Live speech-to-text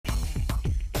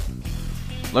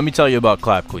let me tell you about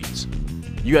clap cleats.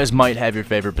 You guys might have your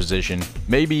favorite position,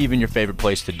 maybe even your favorite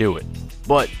place to do it,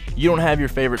 but you don't have your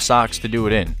favorite socks to do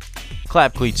it in.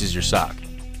 Clap cleats is your sock.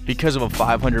 Because of a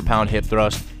 500-pound hip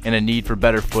thrust and a need for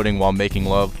better footing while making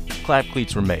love, clap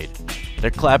cleats were made.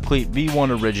 Their clap cleat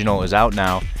V1 original is out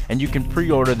now, and you can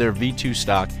pre-order their V2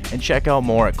 stock and check out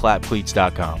more at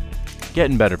clapcleats.com.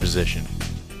 Get in better position.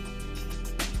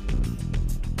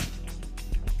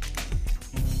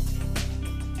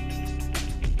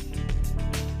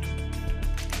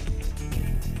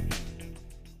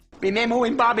 Remember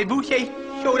when Bobby Boucher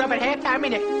showed up at halftime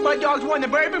and the Mud Dogs won the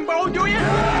Bourbon Bowl, do you?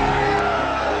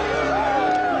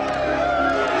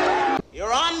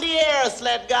 You're on the air,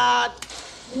 Sled God.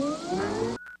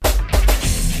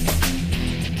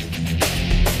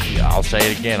 Yeah, I'll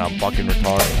say it again, I'm fucking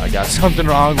retarded. I got something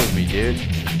wrong with me, dude.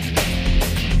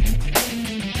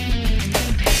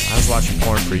 I was watching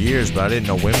porn for years, but I didn't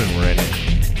know women were in it.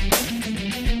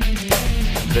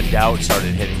 The doubt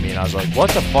started hitting me, and I was like, what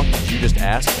the fuck did you just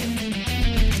ask me?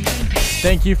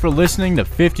 Thank you for listening to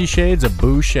 50 Shades of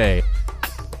Boucher.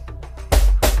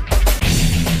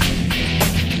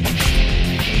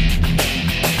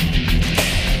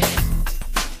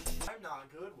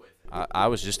 I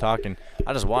was just talking.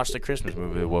 I just watched a Christmas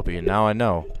movie with Whoopi, and now I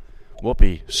know.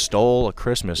 Whoopi stole a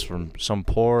Christmas from some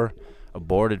poor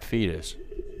aborted fetus.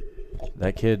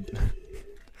 That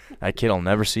kid'll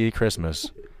never see Christmas.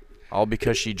 All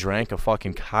because she drank a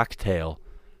fucking cocktail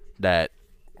that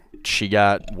she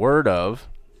got word of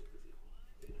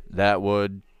that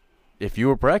would, if you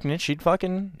were pregnant, she'd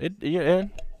fucking, it'd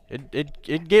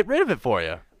get rid of it for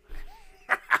you.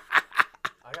 I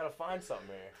gotta find something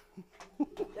here.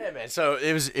 Yeah, man. So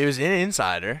it was in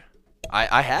Insider.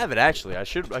 I have it actually. I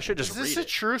should just read it. Is this a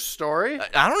true story?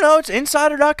 I don't know. It's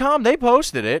Insider.com. They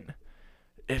posted it.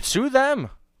 Sue them.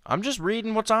 I'm just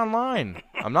reading what's online.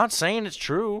 I'm not saying it's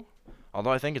true.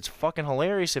 Although I think it's fucking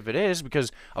hilarious if it is,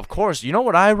 because of course, you know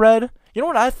what I read? You know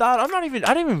what I thought? I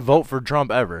didn't even vote for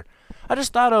Trump ever. I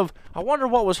just thought of, I wonder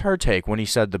what was her take when he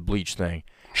said the bleach thing.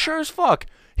 Sure as fuck.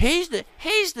 He's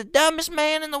the dumbest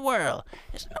man in the world.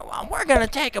 We're gonna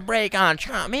take a break on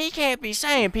Trump. He can't be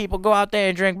saying people go out there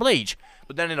and drink bleach.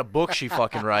 But then in a book she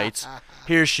fucking writes,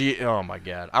 oh my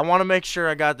god. I want to make sure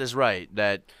I got this right.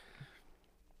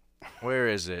 Where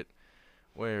is it?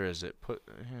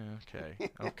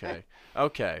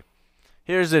 Okay.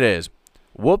 Here's it is.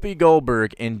 Whoopi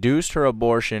Goldberg induced her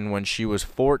abortion when she was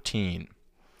 14.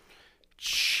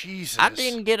 Jesus. I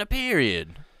didn't get a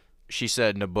period, she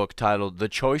said in a book titled The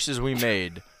Choices We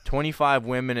Made. 25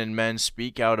 women and men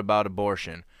speak out about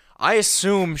abortion. I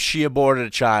assume she aborted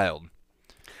a child.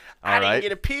 I didn't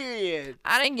get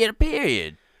a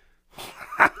period.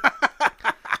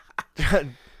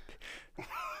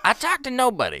 I talked to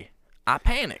nobody. I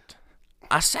panicked.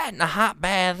 I sat in the hot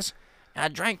baths, and I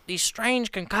drank these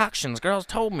strange concoctions girls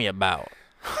told me about.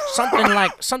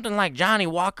 Something like Johnny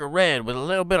Walker Red with a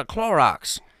little bit of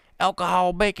Clorox,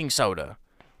 alcohol, baking soda,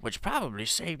 which probably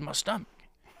saved my stomach,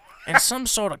 and some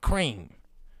sort of cream.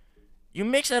 You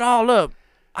mix it all up,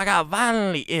 I got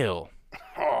violently ill.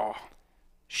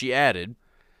 She added,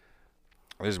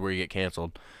 this is where you get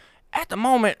canceled. At the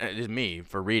moment, it is me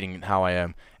for reading how I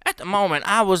am. At the moment,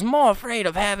 I was more afraid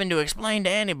of having to explain to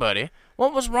anybody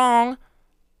what was wrong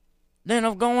than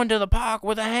of going to the park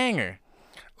with a hanger,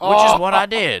 which is what I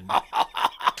did.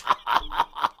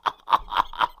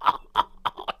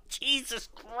 Jesus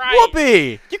Christ.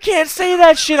 Whoopi, you can't say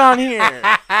that shit on here.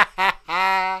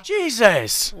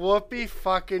 Jesus. Whoopi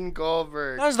fucking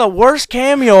Goldberg. That was the worst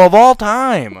cameo of all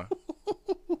time.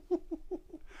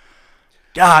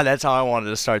 God, that's how I wanted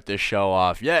to start this show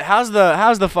off. Yeah, how's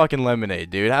the fucking lemonade,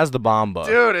 dude? How's the Bomba?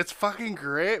 Dude, it's fucking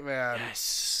great, man.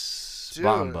 Yes. Dude,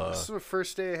 Bomba. this is my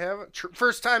first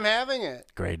time having it.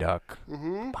 Grey Duck.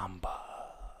 Mm-hmm. Bomba.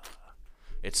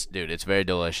 It's very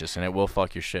delicious, and it will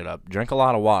fuck your shit up. Drink a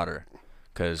lot of water,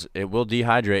 because it will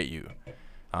dehydrate you.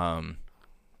 I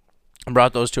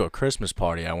brought those to a Christmas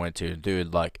party I went to.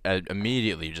 Dude, I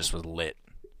immediately just was lit.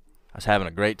 I was having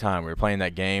a great time. We were playing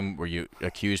that game where you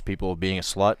accuse people of being a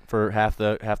slut for half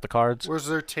the cards. Was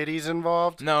there titties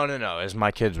involved? No. As my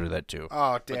kids were that too.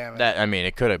 Oh, damn it.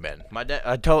 It could have been. My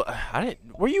dad.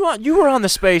 Were you on? You were on the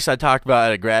space I talked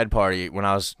about at a grad party when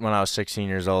I was 16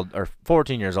 years old or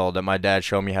 14 years old that my dad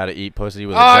showed me how to eat pussy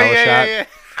with a Jello shot. Yeah.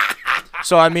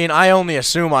 So I only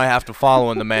assume I have to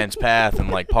follow in the man's path and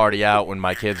party out when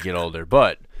my kids get older.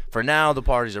 But for now, the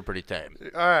parties are pretty tame.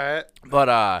 All right.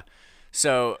 But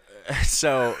so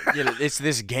it's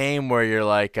this game where you're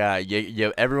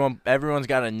everyone's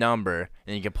got a number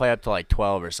and you can play up to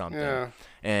 12 or something. Yeah.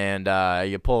 And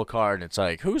you pull a card and it's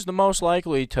like, who's the most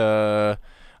likely to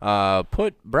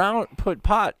put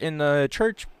pot in the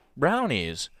church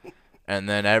brownies. And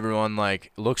then everyone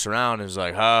like looks around and is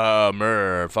like, ha,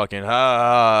 mer, fucking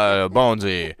ha,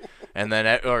 Bonesy. And then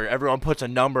or everyone puts a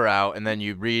number out, and then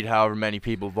you read however many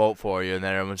people vote for you, and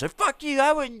then everyone's like, fuck you,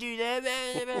 I wouldn't do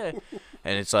that.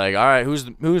 And it's like, all right,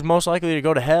 who's most likely to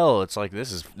go to hell? It's like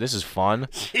this is fun.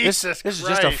 This is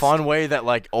just a fun way that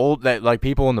like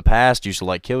people in the past used to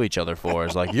like kill each other for.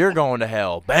 It's like, you're going to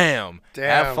hell, bam,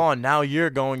 Damn. have fun. Now you're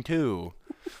going too.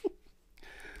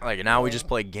 Like, now we just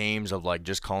play games of, like,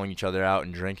 just calling each other out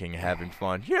and drinking and having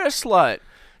fun. You're a slut.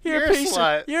 You're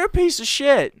a piece of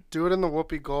shit. Do it in the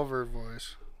Whoopi Goldberg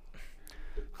voice.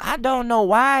 I don't know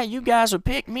why you guys would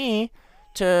pick me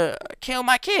to kill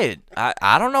my kid.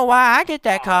 I don't know why I get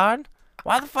that card.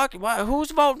 Why the fuck? Who's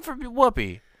voting for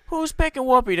Whoopi? Who's picking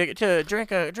Whoopi to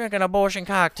drink an abortion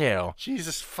cocktail?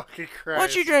 Jesus fucking Christ.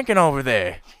 What you drinking over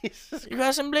there? Jesus You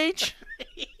got some bleach?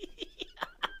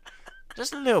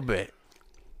 Just a little bit.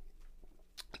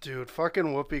 Dude, fucking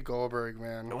Whoopi Goldberg,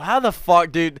 man. How the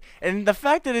fuck, dude? And the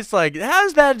fact that it's like,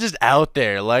 how's that just out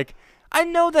there? Like, I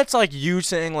know that's like you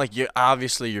saying, like, you're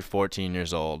 14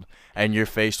 years old and you're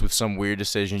faced with some weird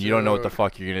decision. You don't know what the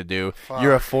fuck you're gonna do. Fuck.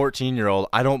 You're a 14-year-old.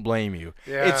 I don't blame you.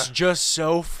 Yeah. It's just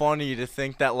so funny to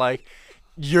think that, like,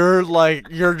 you're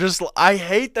just. I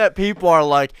hate that people are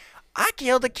like, I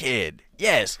killed a kid.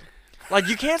 Yes. Like,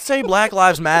 you can't say Black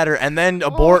Lives Matter and then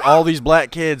abort all these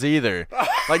black kids either.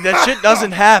 Like, that shit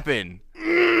doesn't happen.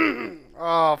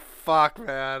 Oh, fuck,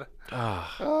 man.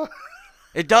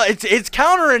 It does. It's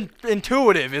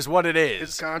counterintuitive, is what it is.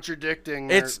 It's contradicting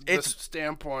It's this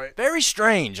standpoint. very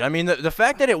strange. I mean, the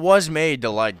fact that it was made to,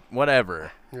 like,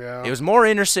 whatever. Yeah. It was more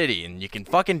inner city, and you can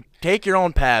fucking take your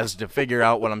own paths to figure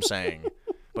out what I'm saying.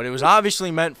 But it was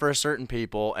obviously meant for a certain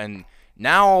people, and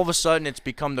now all of a sudden it's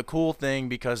become the cool thing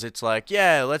because it's like,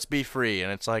 yeah, let's be free.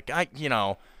 And it's like,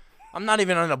 I'm not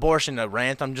even on abortion to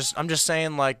rant. I'm just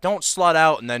saying, like, don't slut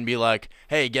out and then be like,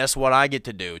 hey, guess what I get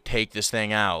to do? Take this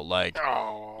thing out. Like,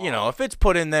 if it's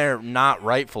put in there not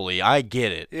rightfully, I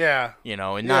get it. Yeah.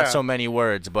 In not so many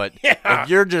words. But if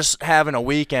you're just having a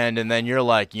weekend and then you're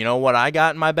like, you know what I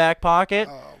got in my back pocket?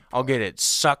 I'll get it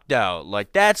sucked out.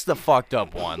 Like, that's the fucked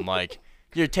up one. Like,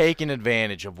 you're taking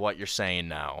advantage of what you're saying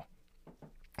now.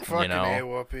 Fucking A,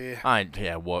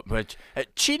 Whoopi. But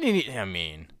she didn't. I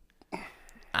mean,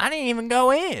 I didn't even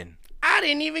go in.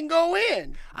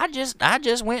 I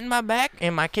just went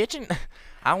in my kitchen.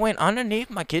 I went underneath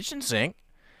my kitchen sink.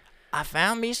 I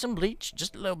found me some bleach,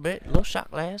 just a little shot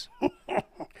glass,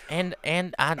 and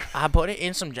I put it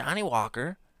in some Johnny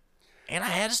Walker, and I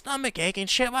had a stomach ache and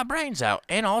shit my brains out,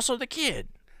 and also the kid.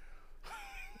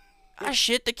 I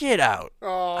shit the kid out.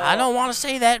 Oh. I don't want to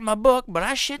say that in my book, but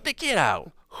I shit the kid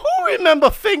out. Who remember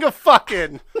finger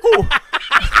fucking?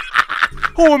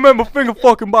 Who remember finger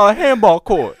fucking by a handball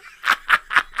court?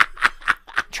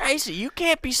 Tracy, you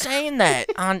can't be saying that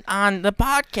on the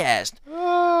podcast.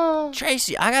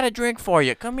 Tracy, I got a drink for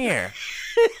you. Come here.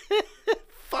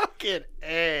 Fucking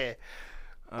A.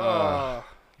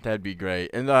 That'd be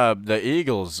great. And the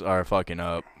Eagles are fucking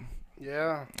up.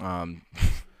 Yeah.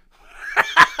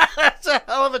 That's a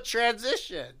hell of a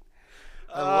transition.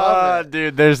 I love it.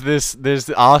 Dude, there's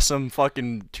this awesome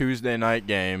fucking Tuesday night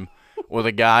game with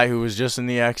a guy who was just in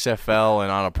the XFL and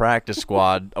on a practice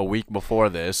squad a week before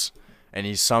this, and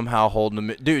he's somehow holding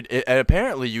them. Dude,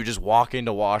 apparently you just walk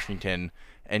into Washington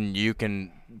and you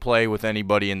can play with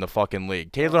anybody in the fucking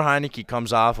league. Taylor Heineke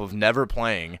comes off of never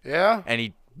playing. Yeah. And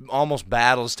he almost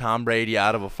battles Tom Brady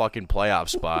out of a fucking playoff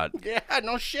spot. Yeah,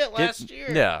 no shit, last year.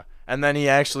 Yeah. And then he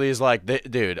actually is like,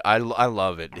 dude, I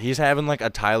love it. He's having like a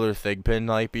Tyler Thigpen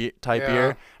type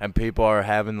year, and people are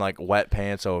having like wet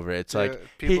pants over it. It's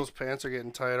like people's pants are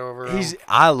getting tight over him.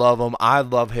 I love him. I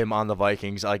love him on the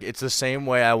Vikings. Like, it's the same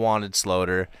way I wanted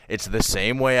Slaughter. It's the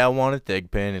same way I wanted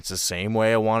Thigpen. It's the same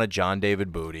way I wanted John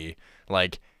David Booty.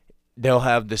 Like, they'll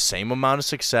have the same amount of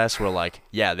success where, like,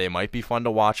 yeah, they might be fun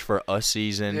to watch for a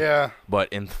season. Yeah. But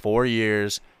in 4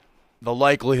 years, the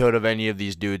likelihood of any of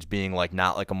these dudes being like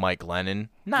not like a Mike Lennon,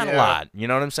 not a lot. You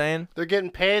know what I'm saying? They're getting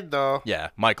paid though. Yeah,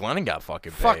 Mike Lennon got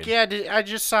fucking paid. Fuck yeah! I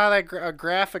just saw that a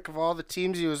graphic of all the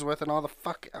teams he was with and all the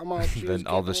then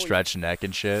all the stretched neck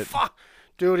and shit. Fuck,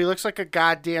 dude, he looks like a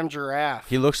goddamn giraffe.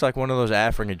 He looks like one of those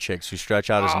African chicks who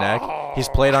stretch out his neck. He's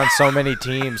played on so many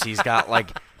teams. He's got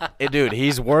like, dude,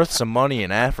 he's worth some money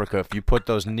in Africa if you put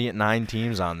those 9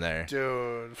 teams on there.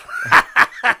 Dude,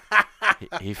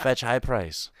 he fetch high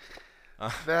price.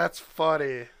 That's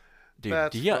funny. Dude,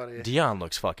 That's funny. Dion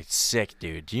looks fucking sick,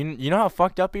 dude. Do you know how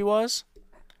fucked up he was?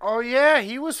 Oh yeah,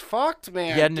 he was fucked,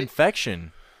 man. He had an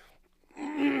infection.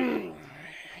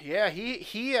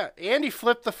 Yeah, Andy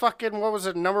flipped the fucking, what was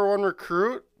it, #1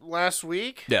 recruit last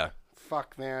week? Yeah.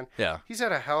 Fuck, man. Yeah. He's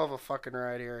had a hell of a fucking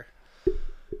ride here.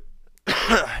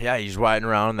 Yeah, he's riding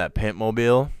around in that pimp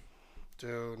mobile.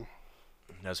 Dude.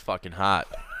 That's fucking hot.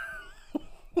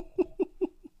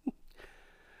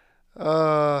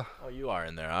 Oh, you are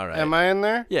in there. All right. am I in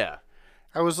there? Yeah.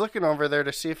 I was looking over there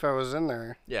to see if I was in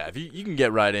there. Yeah, if you can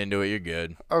get right into it, you're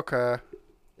good. Okay.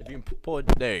 If you can pull it,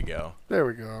 there you go. There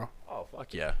we go. Oh,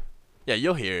 fuck yeah. Yeah,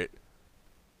 you'll hear it.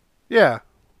 Yeah,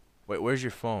 Wait, where's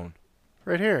your phone?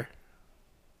 right here.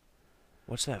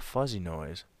 What's that fuzzy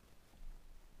noise?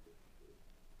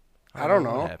 I don't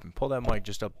What know. happened. Pull that mic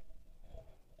just up.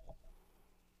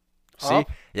 See? Up?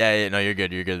 Yeah, no, you're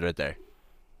good. You're good right there.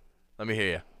 Let me hear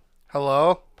you.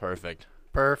 Hello? Perfect.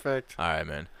 Perfect. All right,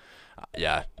 man.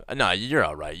 Yeah. No, you're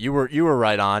all right. You were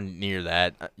right on near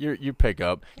that. You pick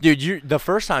up. Dude, the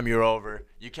first time you were over,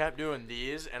 you kept doing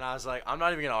these, and I was like, I'm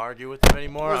not even going to argue with him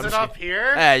anymore. Was it up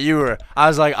here? Yeah, you were. I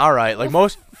was like, all right. Like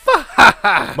most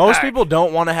people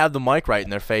don't want to have the mic right in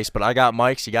their face, but I got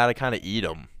mics. You got to kind of eat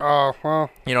them. Oh, well,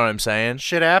 You know what I'm saying?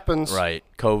 shit happens. Right.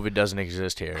 COVID doesn't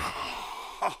exist here.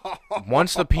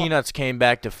 Once the peanuts came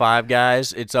back to Five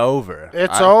Guys, it's over.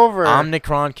 It's over.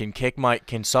 Omnicron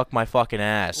can suck my fucking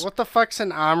ass. What the fuck's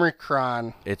an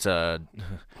Omicron? It's a,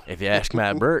 if you ask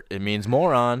Matt Burt, it means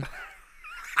moron.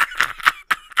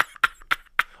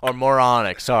 Or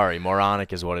moronic. Sorry,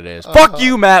 moronic is what it is. Fuck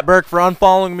you, Matt Burke, for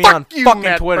unfollowing me on you, fucking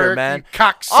Matt Twitter, Burke, man. you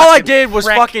cocksucking All I did was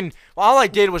prick. all I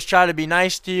did was try to be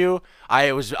nice to you.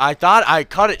 I thought I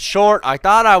cut it short. I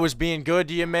thought I was being good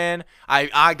to you, man.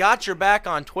 I got your back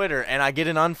on Twitter, and I get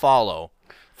an unfollow.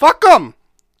 Fuck them.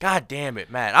 God damn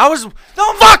it, Matt.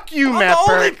 Don't Fuck you, I'm Matt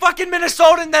the only Burke. fucking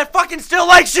Minnesotan that fucking still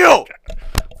likes you.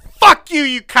 Fuck you,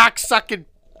 you cocksucking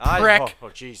prick. Oh,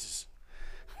 Jesus.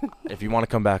 If you want to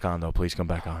come back on, though, please come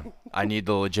back on. I need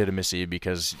the legitimacy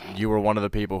because you were one of the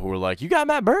people who were like, you got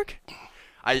Matt Burke?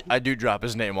 I do drop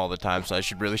his name all the time, so I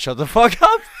should really shut the fuck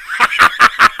up.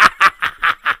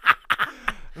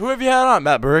 Who have you had on?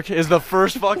 Matt Burke is the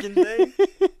first fucking thing.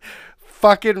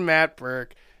 Fucking Matt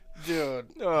Burke. Dude.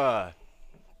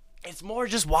 It's more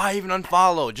just why even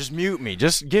unfollow? Just mute me.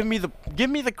 Just give me the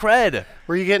cred.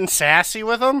 Were you getting sassy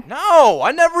with him? No,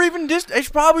 I never even It's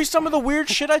probably some of the weird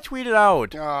shit I tweeted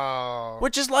out. Oh.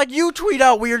 Which is like you tweet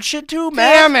out weird shit too,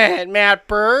 Matt. Damn it, Matt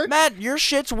Burke. Matt, your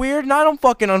shit's weird and I don't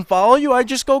fucking unfollow you. I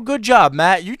just go, good job,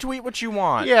 Matt. You tweet what you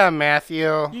want. Yeah,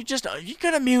 Matthew. You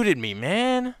could have muted me,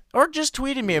 man. Or just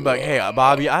tweeted me about, hey,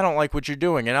 Bobby, I don't like what you're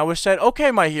doing. And I was said,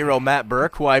 okay, my hero, Matt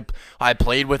Burke, who I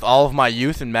played with all of my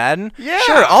youth in Madden. Yeah.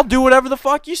 Sure, I'll do whatever the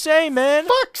fuck you say, man.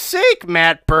 Fuck's sake,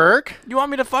 Matt Burke. You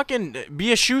want me to fucking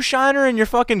be a shoe shiner in your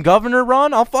fucking governor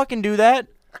run? I'll fucking do that.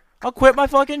 I'll quit my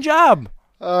fucking job.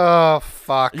 Oh,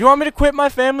 fuck. You want me to quit my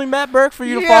family, Matt Burke, for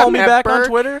you to Yeah, follow me Matt back on Burke.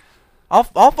 Twitter? I'll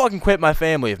fucking quit my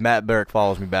family if Matt Burke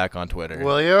follows me back on Twitter.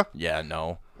 Will you? Yeah,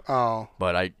 no. Oh.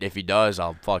 But if he does,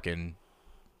 I'll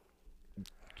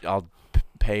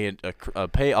pay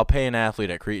an athlete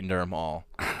at Cretin-Derham Hall.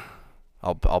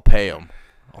 I'll pay him.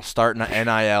 I'll start an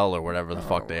NIL or whatever the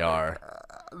fuck they are.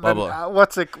 Bubba.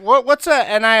 What's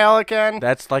a NIL again?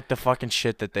 That's like the fucking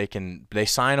shit that they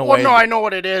sign away. Well, no, I know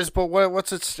what it is, but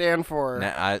what's it stand for?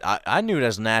 I knew it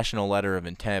as National Letter of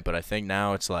Intent, but I think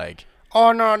now it's like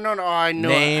Oh, no, I know.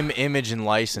 name, image, and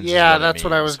license. Yeah, is that's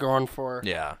what I means. was going for.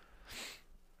 Yeah.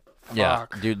 Fuck. Yeah,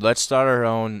 dude, let's start our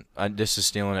own. This is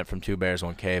stealing it from Two Bears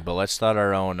 1K, but let's start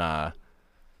our own.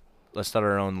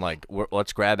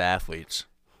 Let's grab athletes.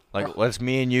 Like, let's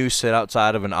me and you sit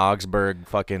outside of an Augsburg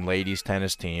fucking ladies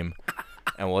tennis team,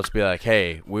 and let's be like,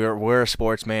 hey, we're a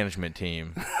sports management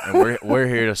team, and we're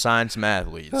here to sign some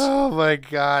athletes. Oh my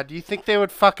god, do you think they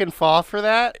would fucking fall for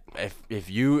that?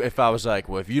 If I was like,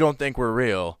 well, if you don't think we're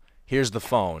real, here's the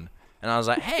phone. And I was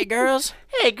like, hey, girls.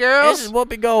 Hey, girls. This is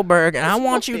Whoopi Goldberg, and I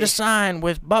want you to Whoopi. sign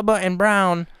with Bubba and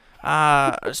Brown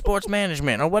Sports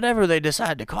Management, or whatever they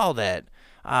decide to call that.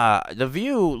 The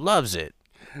View loves it.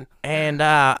 And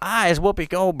I, as Whoopi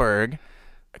Goldberg,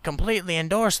 completely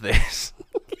endorse this.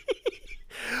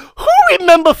 Who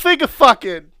remember figure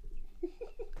fucking?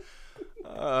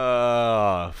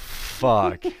 Oh,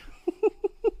 fuck.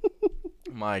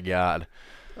 My God.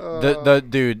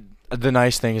 The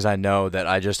nice thing is I know that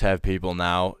I just have people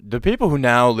now. The people who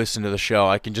now listen to the show,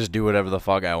 I can just do whatever the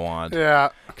fuck I want. Yeah.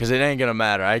 Cause it ain't gonna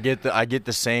matter. I get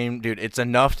the same, dude. It's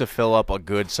enough to fill up a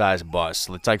good sized bus.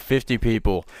 It's like 50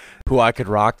 people who I could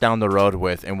rock down the road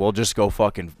with, and we'll just go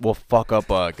we'll fuck up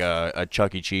like a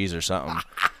Chuck E. Cheese or something,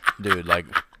 dude. Like,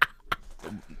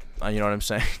 you know what I'm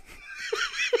saying?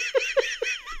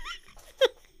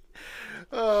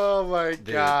 Oh my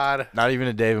god. Not even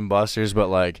a Dave and Buster's, but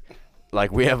like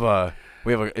like we have a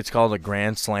it's called a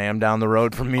Grand Slam down the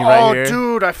road from me right here. Oh,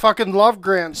 dude, I fucking love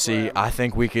Grand Slam. See, I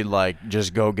think we could like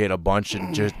just go get a bunch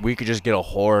of we could just get a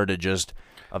horde of just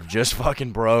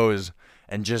fucking bros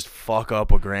and just fuck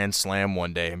up a Grand Slam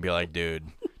one day and be like, dude,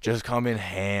 just come in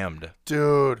hammed.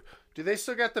 Dude, do they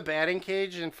still got the batting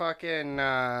cage and fucking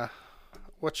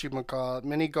whatchamacallit,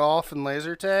 mini golf and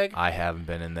laser tag? I haven't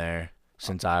been in there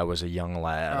since I was a young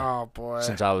lad. Oh boy.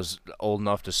 Since I was old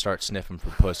enough to start sniffing for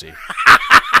pussy.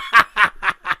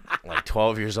 Like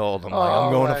 12 years old. I'm like,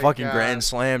 I'm going to fucking Grand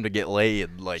Slam to get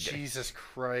laid. Like, Jesus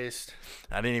Christ.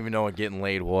 I didn't even know what getting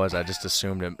laid was. I just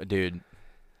assumed it. Dude,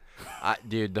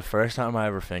 the first time I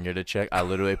ever fingered a chick, I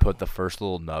literally put the first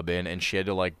little nub in, and she had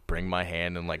to, like, bring my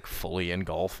hand and, like, fully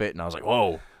engulf it. And I was like,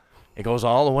 whoa, it goes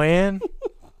all the way in?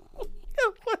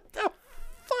 What the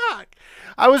fuck?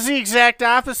 I was the exact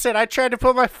opposite. I tried to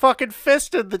put my fucking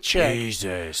fist in the chick.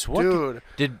 Jesus. What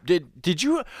Dude. Did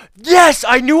you? Yes,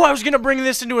 I knew I was going to bring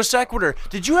this into a sequitur.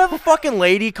 Did you have a fucking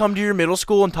lady come to your middle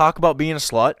school and talk about being a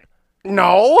slut?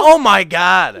 No. Oh my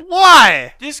God.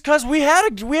 Why? Just because we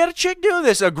had a chick do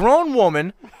this. A grown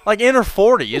woman, like in her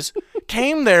 40s,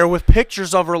 came there with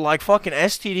pictures of her like fucking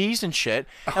STDs and shit,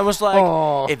 and was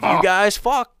like, if you guys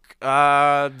fuck,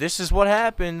 this is what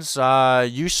happens.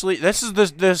 You sleep. This is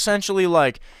the essentially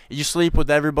like you sleep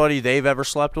with everybody they've ever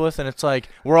slept with, and it's like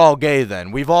we're all gay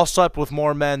then. We've all slept with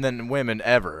more men than women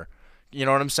ever. You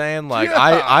know what I'm saying? Like, yeah.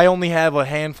 I only have a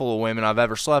handful of women I've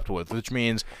ever slept with, which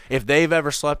means if they've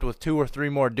ever slept with 2 or 3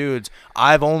 more dudes,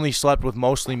 I've only slept with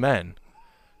mostly men.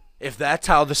 If that's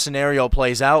how the scenario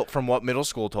plays out from what middle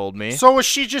school told me. So was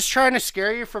she just trying to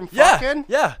scare you from fucking?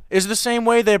 Yeah. It's the same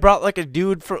way they brought, like, a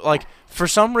dude for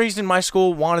some reason my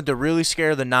school wanted to really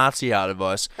scare the Nazi out of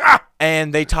us.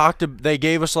 And they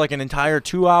gave us, like, an entire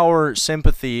 2-hour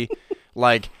sympathy,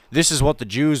 like, this is what the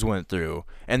Jews went through.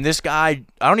 And this guy,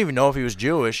 I don't even know if he was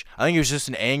Jewish. I think he was just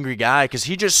an angry guy because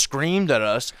he just screamed at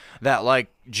us that, like,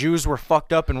 Jews were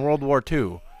fucked up in World War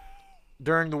II.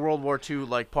 During the World War II,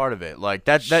 like, part of it. Like,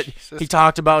 that he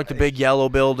talked about like, the big yellow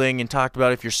building and talked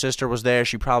about if your sister was there,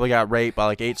 she probably got raped by,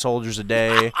 like, 8 soldiers a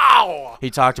day. Ow! He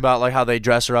talked about, like, how they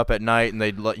dress her up at night and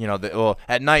they'd, you know, well,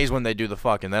 at night is when they do the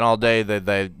fucking. Then all day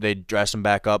they dress them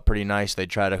back up pretty nice. They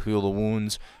try to heal the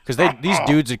wounds. Because these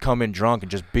dudes would come in drunk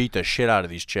and just beat the shit out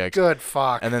of these chicks. Good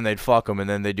fuck. And then they'd fuck them and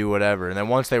then they'd do whatever. And then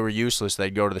once they were useless,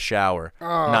 they'd go to the shower.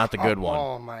 Not the good one.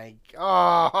 Oh, my.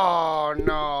 Oh,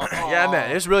 no. Yeah,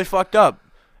 man, it's really fucked up.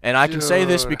 And I can say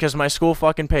this because my school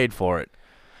fucking paid for it.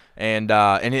 And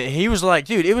he was like,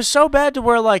 dude, it was so bad to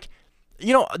where, like,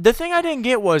 you know, the thing I didn't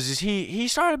get was he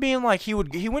started being like, he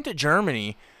went to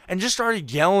Germany and just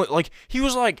started yelling. Like, he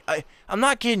was like, I'm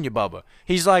not kidding you, Bubba.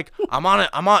 He's like, I'm on,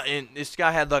 and this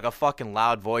guy had like a fucking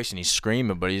loud voice and he's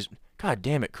screaming, but he's, God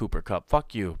damn it, Cooper Kupp,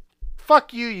 fuck you.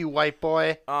 Fuck you, you white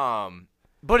boy.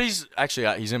 But he's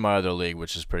in my other league,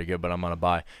 which is pretty good, but I'm on a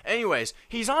bye. Anyways,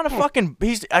 he's on a fucking,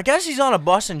 I guess he's on a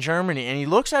bus in Germany, and he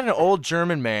looks at an old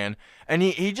German man, and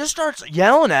he just starts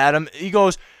yelling at him. He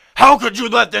goes, how could you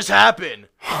let this happen?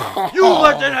 You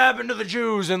let that happen to the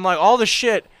Jews, and like all the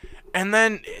shit. And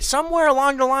then somewhere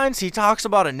along the lines, he talks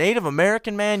about a Native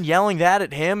American man yelling that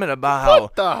at him, and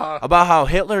about how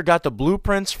Hitler got the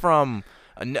blueprints from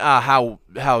how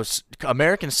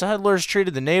American settlers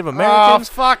treated the Native Americans.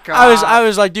 Oh, fuck off. I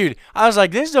was like, dude,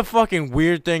 this is a fucking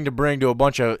weird thing to bring to a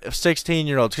bunch of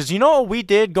 16-year-olds. Because you know what we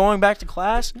did going back to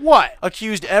class? What?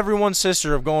 Accused everyone's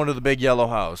sister of going to the big yellow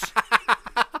house.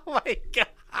 Oh, my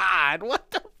God. What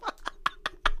the fuck?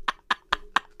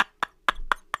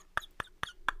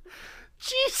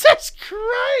 Jesus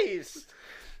Christ.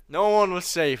 No one was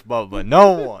safe, Bubba.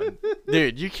 No one.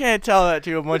 Dude, you can't tell that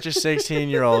to a bunch of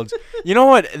 16-year-olds. You know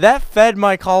what? That fed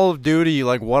my Call of Duty,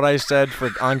 like what I said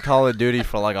on Call of Duty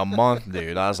for like a month,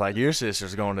 dude. I was like, your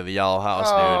sister's going to the Yellow House,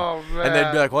 dude. Oh, man. And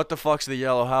they'd be like, what the fuck's the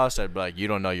Yellow House? I'd be like, you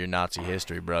don't know your Nazi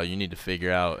history, bro. You need to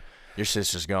figure out your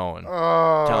sister's going.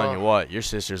 Oh. Telling you what, your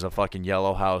sister's a fucking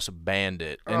Yellow House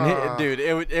bandit. And dude,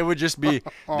 it would just be,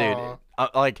 dude.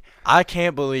 Like, I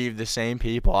can't believe the same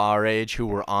people our age who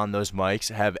were on those mics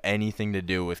have anything to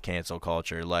do with cancel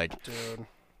culture. Like, dude,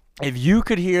 if you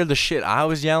could hear the shit I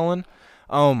was yelling,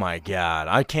 oh my God,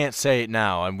 I can't say it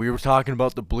now. And we were talking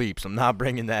about the bleeps. I'm not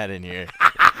bringing that in here.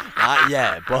 Not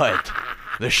yet, but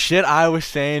the shit I was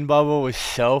saying, Bubba, was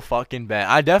so fucking bad.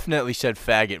 I definitely said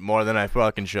faggot more than I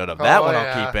fucking should have. That one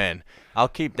I'll keep in. I'll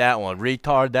keep that one.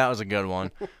 Retard, that was a good one.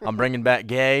 I'm bringing back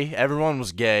gay. Everyone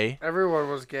was gay. Everyone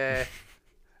was gay.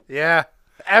 Yeah,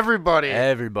 everybody.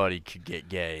 Everybody could get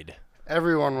gayed.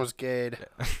 Everyone was gayed.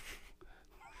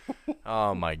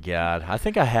 Oh my God! I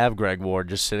think I have Greg Ward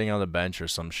just sitting on the bench or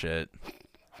some shit.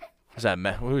 Who's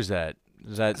that?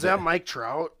 Is that Mike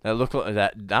Trout? That looked like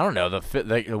that. I don't know.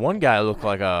 The one guy looked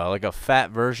like a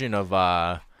fat version of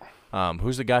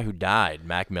who's the guy who died?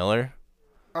 Mac Miller.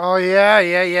 Oh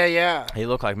yeah. He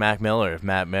looked like Mac Miller if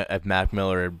Mac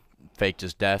Miller had faked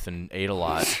his death and ate a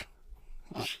lot.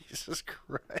 Jesus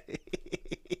Christ.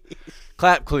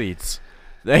 Clap Cleats.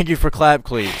 Thank you for Clap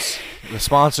Cleats. The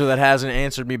sponsor that hasn't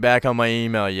answered me back on my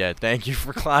email yet. Thank you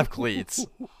for Clap Cleats.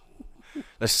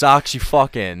 The socks you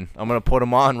fucking. I'm gonna put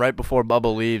them on right before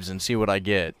Bubba leaves and see what I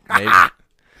get. Maybe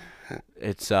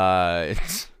it's the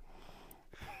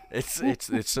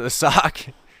sock.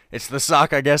 It's the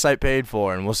sock I guess I paid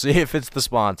for, and we'll see if it's the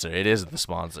sponsor. It is the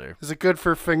sponsor. Is it good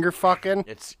for finger fucking?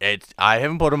 It's. I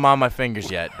haven't put them on my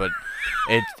fingers yet, but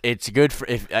it's good for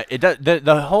if it does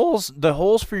the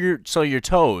holes for your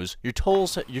toes.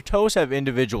 Your toes have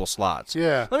individual slots.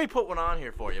 Yeah. Let me put one on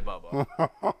here for you, Bubba.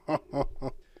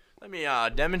 Let me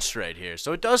demonstrate here.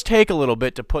 So it does take a little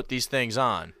bit to put these things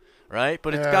on. Right,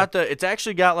 but it's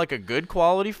actually got like a good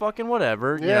quality fucking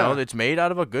whatever, you know, it's made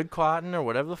out of a good cotton or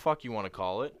whatever the fuck you want to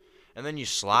call it. And then you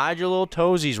slide your little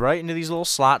toesies right into these little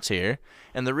slots here.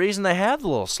 And the reason they have the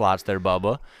little slots there,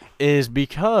 Bubba, is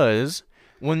because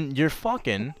when you're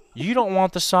fucking, you don't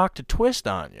want the sock to twist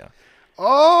on you.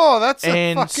 Oh, that's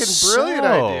a fucking brilliant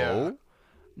idea.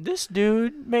 This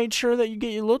dude made sure that you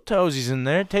get your little toesies in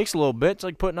there. It takes a little bit. It's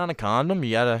like putting on a condom.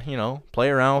 You gotta, play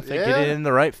around with it, get it in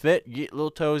the right fit, get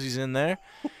little toesies in there.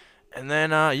 And then,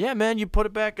 man, you put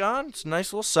it back on. It's a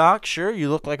nice little sock. Sure, you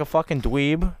look like a fucking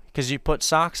dweeb because you put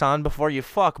socks on before you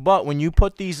fuck. But when you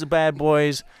put these bad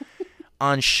boys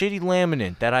on shitty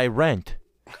laminate that I rent,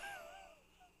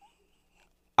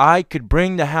 I could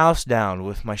bring the house down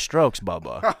with my strokes,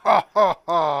 Bubba.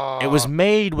 It was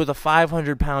made with a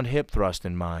 500-pound hip thrust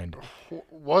in mind.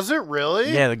 Was it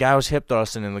really? Yeah, the guy was hip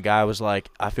thrusting, and the guy was like,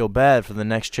 I feel bad for the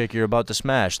next chick you're about to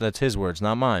smash. That's his words,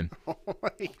 not mine. Oh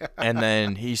my God. And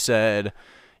then he said,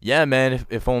 yeah, man,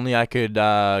 if only I could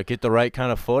get the right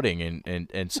kind of footing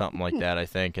and something like that, I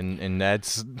think. And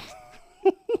that's...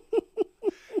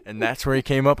 and that's where he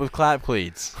came up with clap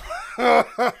cleats.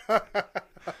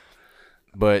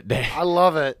 But I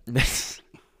love it. This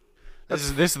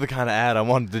is the kind of ad I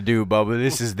wanted to do, Bubba.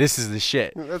 This is the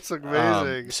shit. That's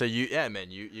amazing. So you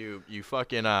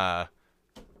fucking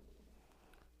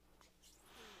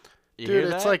you dude, hear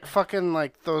it's that? like fucking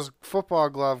like those football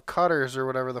glove cutters or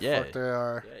whatever the fuck they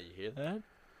are. Yeah, you hear that?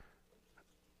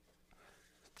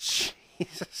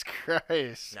 Jesus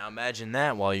Christ. Now imagine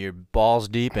that while you're balls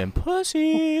deep in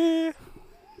pussy.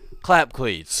 Clap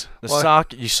cleats. The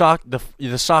sock you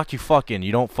fucking.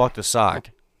 You don't fuck the sock.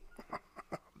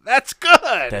 That's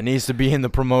good. That needs to be in the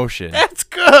promotion. That's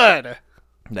good.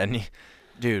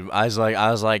 Dude, I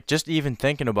was like, just even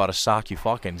thinking about a sock you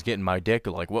fucking is getting my dick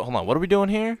like, hold on, what are we doing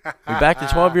here? We back to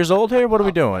 12 years old here? What are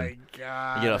we doing? Oh my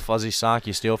God. You get a fuzzy sock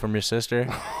you steal from your sister?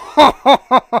 My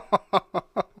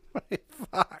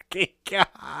fucking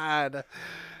God.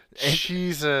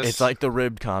 Jesus. It's like the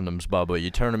ribbed condoms, Bubba. You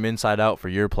turn them inside out for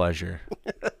your pleasure.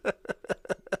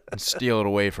 And steal it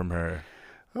away from her.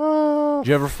 Oh, Did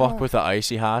you ever fuck with the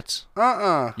Icy Hots?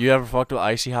 You ever fucked with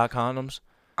Icy Hot condoms?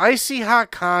 Icy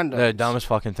Hot condoms. They're the dumbest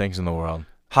fucking things in the world.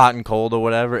 Hot and cold or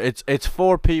whatever. It's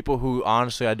for people who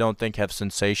honestly I don't think have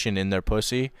sensation in their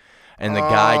pussy. And the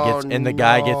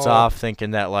guy gets off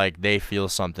thinking that like they feel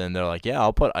something. They're like, yeah,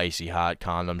 I'll put Icy Hot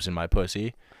condoms in my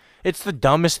pussy. It's the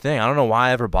dumbest thing. I don't know why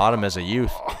I ever bought them as a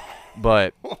youth,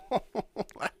 but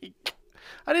I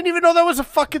didn't even know that was a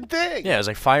fucking thing. Yeah, it was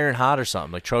like Fire and Hot or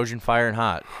something, like Trojan Fire and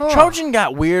Hot. Huh. Trojan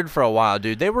got weird for a while,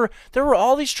 dude. There were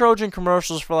all these Trojan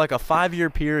commercials for like a 5-year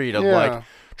period of like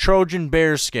Trojan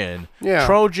bearskin,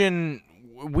 Trojan.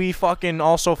 We fucking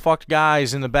also fucked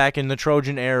guys in the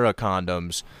Trojan era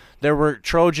condoms. There were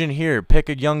Trojan here, pick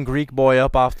a young Greek boy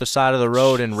up off the side of the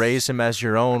road and raise him as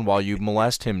your own while you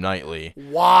molest him nightly.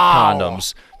 Wow.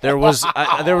 Condoms. There was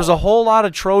a whole lot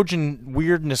of Trojan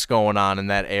weirdness going on in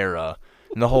that era,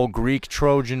 in the whole Greek,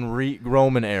 Trojan,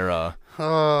 Roman era.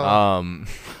 No,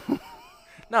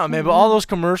 man, but all those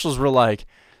commercials were like,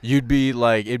 it'd be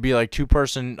like a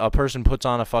person puts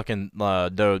on a fucking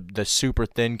the super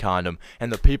thin condom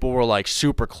and the people were like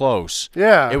super close.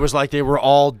 Yeah. It was like they were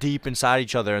all deep inside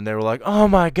each other and they were like, "Oh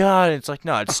my God." And it's like,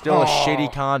 no, it's still a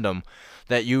shitty condom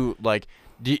that you like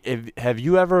have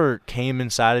you ever came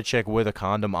inside a chick with a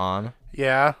condom on?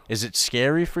 Yeah. Is it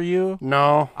scary for you?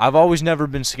 No. I've always never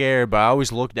been scared, but I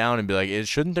always look down and be like,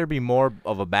 shouldn't there be more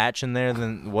of a batch in there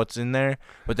than what's in there?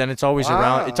 But then it's always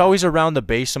around the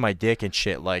base of my dick and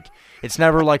shit. Like, it's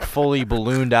never like fully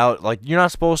ballooned out. Like, you're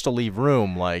not supposed to leave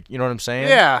room. Like, you know what I'm saying?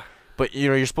 Yeah. But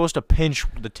you're supposed to pinch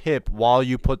the tip while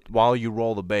you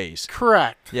roll the base.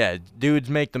 Correct. Yeah, dudes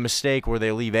make the mistake where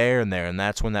they leave air in there, and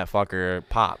that's when that fucker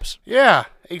pops. Yeah,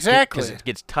 exactly. Because it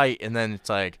gets tight, and then it's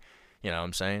like, you know what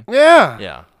I'm saying? Yeah.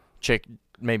 Yeah. Chick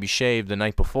maybe shaved the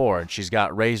night before, and she's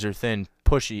got razor thin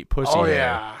pussy Oh, hair.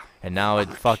 yeah. And now it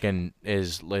fucking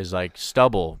is like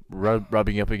stubble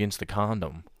rubbing up against the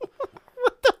condom.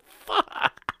 What the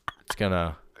fuck?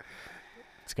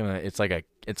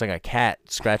 It's like a cat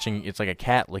scratching. It's like a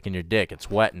cat licking your dick. It's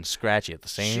wet and scratchy at the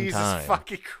same time. Jesus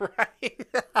fucking Christ.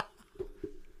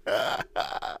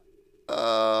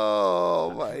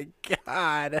 Oh my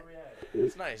God.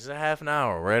 It's nice. It's a half an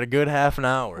hour. We're at a good half an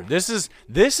hour. This is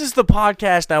the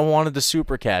podcast I wanted the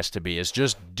Supercast to be. It's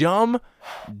just dumb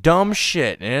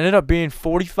shit. It ended up being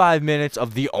 45 minutes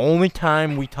of the only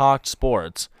time we talked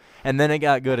sports, and then it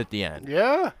got good at the end.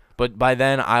 Yeah. But by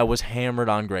then I was hammered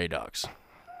on Grey Ducks.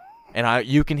 And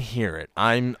you can hear it.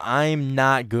 I'm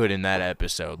not good in that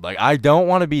episode. Like, I don't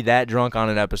want to be that drunk on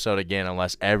an episode again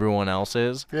unless everyone else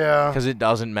is. Yeah. Because it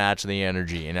doesn't match the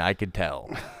energy, and I could tell.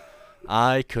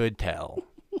 I could tell.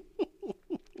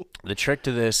 The trick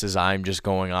to this is I'm just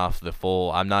going off the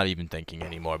full. I'm not even thinking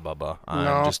anymore, Bubba.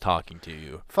 I'm just talking to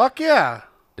you. Fuck yeah.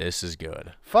 This is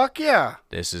good. Fuck yeah.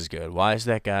 This is good. Why is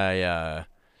that guy?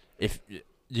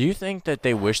 Do you think that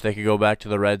they wish they could go back to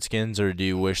the Redskins, or do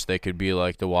you wish they could be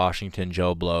like the Washington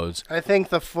Joe Blows? I think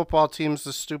the football team's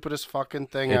the stupidest fucking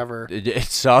thing ever. It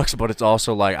sucks, but it's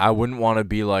also like I wouldn't want to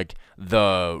be like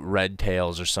the Red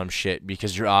Tails or some shit,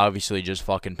 because you're obviously just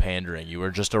fucking pandering. You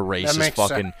were just a racist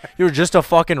fucking. You were just a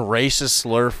fucking racist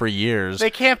slur for years. They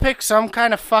can't pick some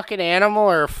kind of fucking animal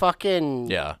or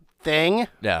fucking thing.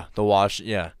 Yeah, the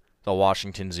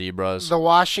Washington Zebras. The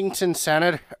Washington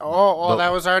Senate. Oh,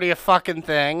 that was already a fucking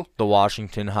thing. The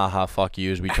Washington haha fuck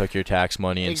yous. We took your tax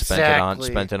money and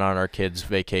spent it on our kids'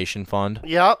 vacation fund.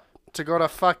 Yep. To go to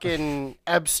fucking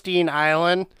Epstein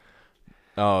Island.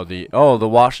 The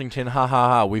Washington ha ha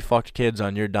ha. We fucked kids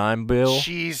on your dime bill.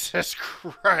 Jesus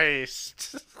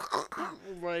Christ. Oh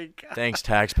my God. Thanks,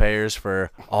 taxpayers,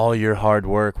 for all your hard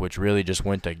work, which really just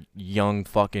went to young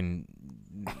fucking.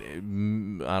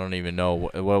 I don't even know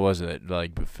what was it,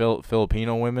 like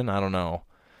Filipino women. I don't know.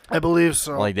 I believe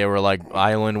so. Like they were like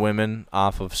island women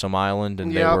off of some island,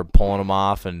 and they were pulling them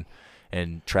off and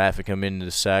trafficking them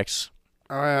into sex.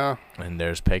 Oh yeah. And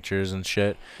there's pictures and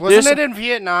shit. Wasn't it in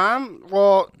Vietnam?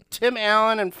 Well, Tim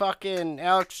Allen and fucking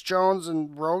Alex Jones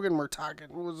and Rogan were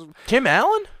talking. Tim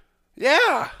Allen?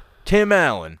 Yeah. Tim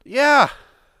Allen. Yeah.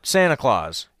 Santa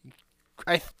Claus.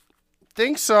 I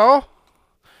think so.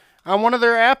 On one of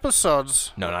their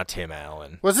episodes. No, not Tim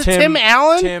Allen. Was it Tim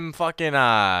Allen? Tim fucking.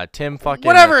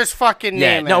 Whatever his fucking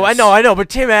name is. No, I know, but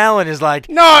Tim Allen is like.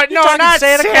 No, not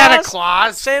Santa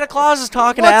Claus. Santa Claus is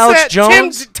talking to Alex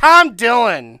Jones. Tom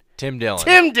Dillon. Tim Dillon.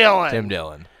 Tim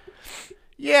Dillon.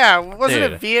 Yeah, wasn't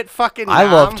it Viet fucking Nam?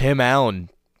 I love Tim Allen.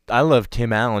 I love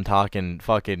Tim Allen talking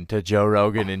fucking to Joe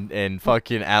Rogan and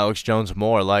fucking Alex Jones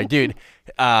more. Like, dude,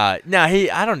 I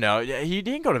don't know. He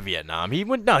didn't go to Vietnam.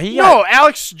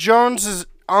 Alex Jones'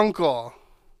 uncle.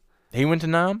 He went to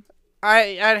Nam?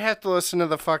 I'd have to listen to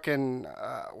the fucking,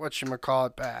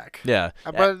 whatchamacallit back. Yeah.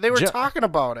 But they were talking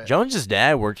about it. Jones's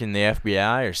dad worked in the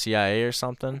FBI or CIA or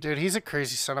something. Dude, he's a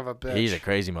crazy son of a bitch. He's a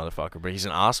crazy motherfucker, but he's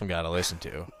an awesome guy to listen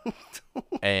to.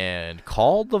 And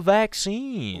called the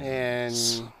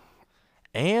vaccines.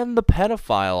 And the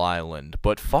pedophile island.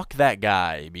 But fuck that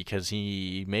guy, because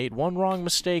he made one wrong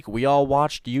mistake we all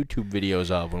watched YouTube videos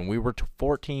of when we were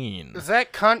 14. Is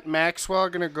that cunt Maxwell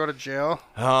gonna go to jail?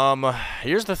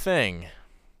 Here's the thing.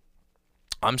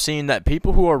 I'm seeing that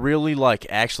people who are really, like,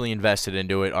 actually invested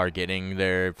into it are getting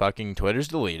their fucking Twitters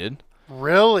deleted.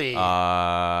 Really?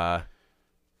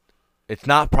 It's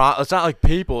not like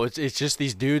people. It's just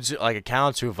these dudes, like,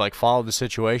 accounts who've, like, followed the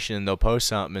situation, and they'll post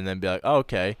something and then be like, oh,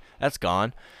 okay, that's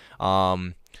gone.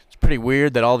 It's pretty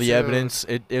weird that all the evidence.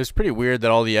 It was pretty weird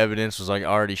that all the evidence was, like,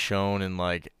 already shown in,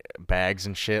 like, bags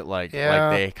and shit. Like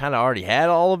they kind of already had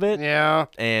all of it. Yeah.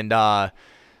 And I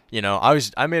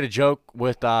made a joke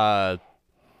with Token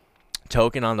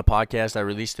on the podcast I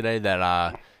released today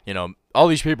that all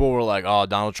these people were like, oh,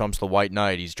 Donald Trump's the white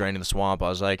knight, he's draining the swamp. I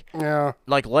was like, yeah,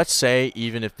 like, let's say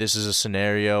even if this is a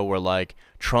scenario where, like,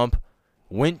 Trump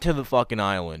went to the fucking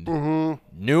island,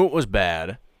 knew it was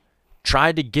bad,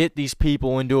 tried to get these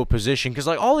people into a position, because,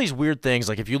 like, all these weird things,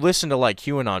 like, if you listen to, like,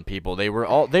 QAnon people, they were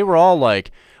all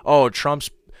like, oh,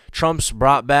 Trump's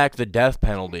brought back the death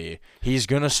penalty. He's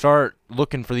going to start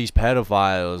looking for these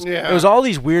pedophiles. Yeah. It was all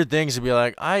these weird things to be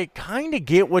like, I kind of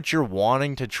get what you're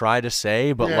wanting to try to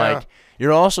say, but, like,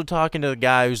 you're also talking to the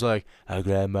guy who's like, I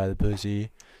grabbed him by the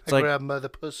pussy. It's like grab mother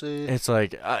pussy. it's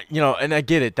like and I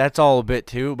get it. That's all a bit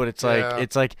too, but it's Yeah.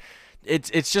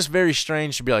 it's just very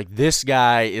strange to be like, this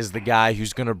guy is the guy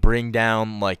who's gonna bring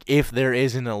down, like, if there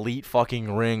is an elite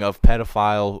fucking ring of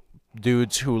pedophile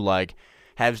dudes who like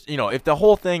have, if the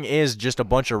whole thing is just a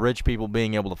bunch of rich people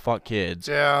being able to fuck kids,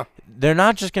 Yeah. they're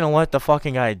not just gonna let the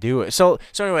fucking guy do it. So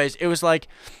anyways, it was like,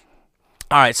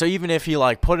 all right, so even if he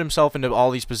like put himself into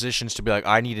all these positions to be like,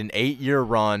 I need an 8-year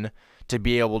run to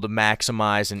be able to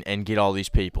maximize and get all these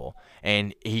people,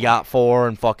 and he got 4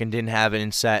 and fucking didn't have it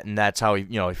in set, and that's how he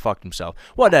fucked himself.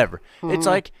 Whatever. It's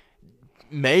like,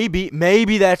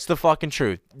 maybe that's the fucking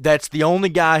truth. That's the only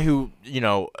guy who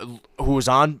was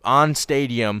on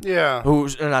Stadium. Yeah.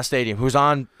 Who's not Stadium? Who's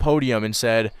on Podium and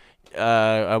said,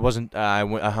 I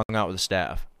hung out with the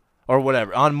staff. Or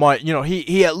whatever. On my,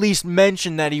 he at least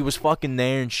mentioned that he was fucking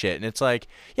there and shit. And it's like,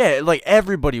 yeah, like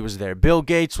everybody was there. Bill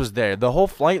Gates was there. The whole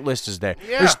flight list is there.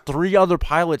 Yeah. There's 3 other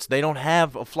pilots they don't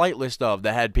have a flight list of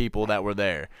that had people that were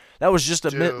there. That was just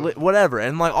whatever.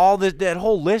 And like all that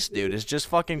whole list, dude, is just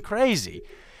fucking crazy.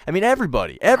 I mean,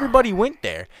 everybody went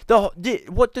there.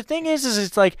 The thing is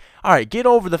it's like, all right, get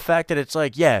over the fact that it's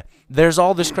like, yeah, there's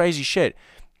all this crazy shit.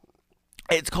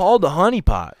 It's called the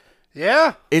honeypot.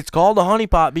 Yeah. It's called a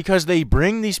honeypot because they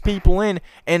bring these people in,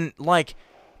 and like,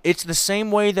 it's the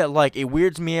same way that like it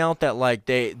weirds me out that like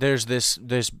there's this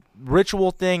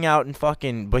ritual thing out in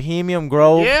fucking Bohemian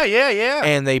Grove. Yeah.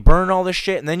 And they burn all this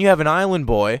shit, and then you have an island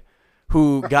boy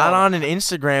who got on an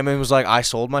Instagram and was like, I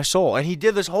sold my soul. And he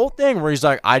did this whole thing where he's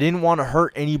like, I didn't want to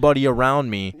hurt anybody around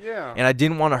me. Yeah. And I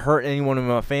didn't want to hurt anyone in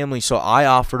my family, so I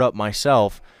offered up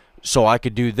myself so I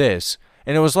could do this.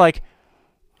 And it was like,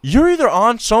 you're either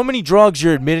on so many drugs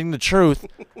you're admitting the truth,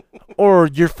 or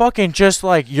you're fucking just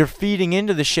like, you're feeding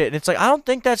into the shit. And it's like, I don't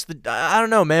think that's I don't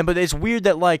know, man, but it's weird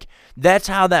that like, that's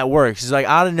how that works. It's like,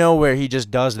 out of nowhere, he just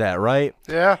does that, right?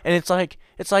 Yeah. And it's like,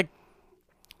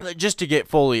 just to get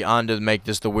fully on to make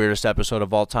this the weirdest episode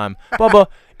of all time, Bubba,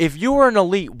 if you were an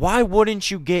elite, why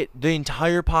wouldn't you get the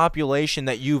entire population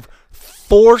that you've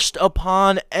forced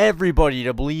upon everybody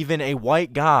to believe in a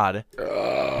white god?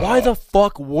 Why the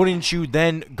fuck wouldn't you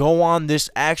then go on this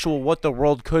actual what the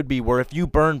world could be, where if you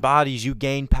burn bodies, you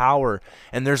gain power,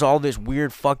 and there's all this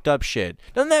weird fucked up shit?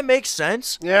 Doesn't that make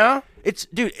sense? Yeah. It's,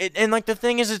 dude, and like the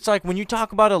thing is, it's like when you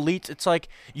talk about elites, it's like,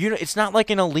 it's not like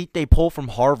an elite they pull from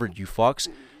Harvard, you fucks.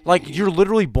 Like, you're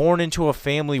literally born into a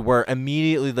family where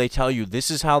immediately they tell you this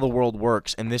is how the world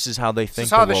works, and this is how they think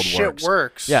the world works. This is how the shit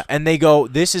works. Yeah, and they go,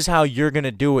 this is how you're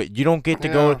gonna do it. You don't get to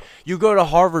go. You go to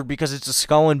Harvard because it's a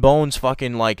skull and bones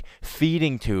fucking like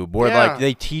feeding tube where like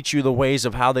they teach you the ways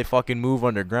of how they fucking move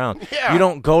underground. Yeah. You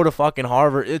don't go to fucking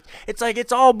Harvard. It's like,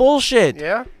 it's all bullshit.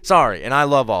 Yeah. Sorry, and I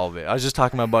love all of it. I was just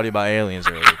talking to my buddy about aliens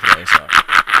earlier today. So,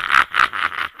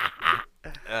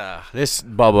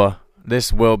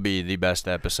 this will be the best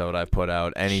episode I've put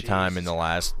out anytime in the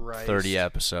last 30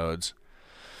 episodes.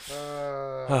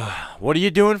 What are you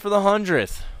doing for the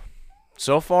 100th?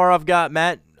 So far, I've got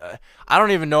Matt. I don't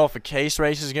even know if a case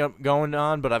race is going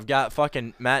on, but I've got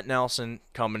fucking Matt Nelson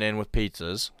coming in with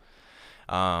pizzas.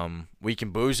 We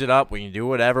can booze it up. We can do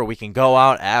whatever. We can go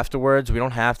out afterwards. We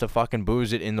don't have to fucking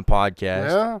booze it in the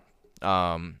podcast.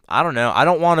 Yeah. I don't know. I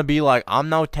don't want to be like, I'm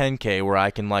no 10K where I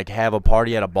can like have a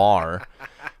party at a bar.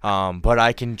 But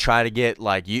I can try to get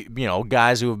like you know,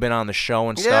 guys who have been on the show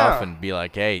and stuff, and be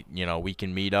like, hey, we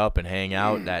can meet up and hang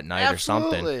out that night or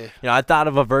something. I thought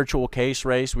of a virtual case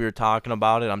race. We were talking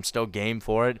about it. I'm still game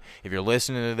for it. If you're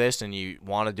listening to this and you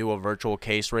want to do a virtual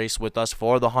case race with us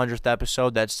for the 100th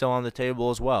episode, that's still on the table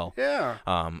as well. Yeah.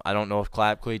 I don't know if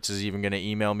Clap Cleats is even going to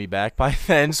email me back by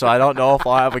then, so I don't know if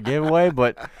I'll have a giveaway,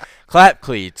 but Clap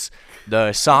Cleats,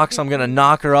 the socks I'm going to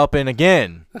knock her up in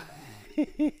again.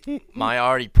 My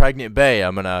already pregnant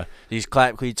bae, these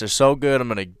clap cleats are so good, I'm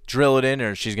gonna drill it in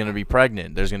her, she's gonna be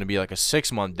pregnant. There's gonna be like a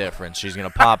 6-month difference. She's gonna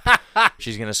pop,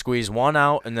 she's gonna squeeze one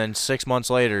out, and then 6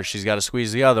 months later, she's gotta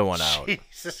squeeze the other one out.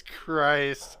 Jesus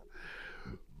Christ.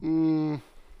 I'm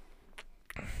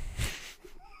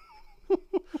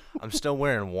still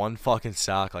wearing one fucking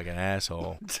sock like an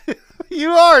asshole.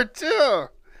 You are too.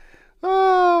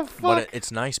 Oh fuck. But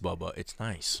it's nice, Bubba. It's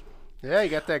nice. Yeah, you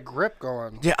got that grip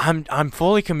going. Yeah, I'm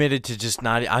fully committed to just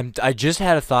not. I just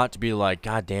had a thought to be like,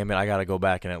 God damn it, I gotta go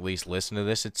back and at least listen to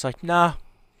this. It's like, nah,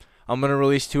 I'm gonna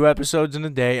release 2 episodes in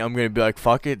a day. I'm gonna be like,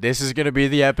 fuck it, this is gonna be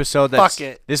the episode.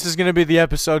 This is gonna be the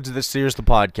episodes that steers the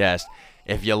podcast.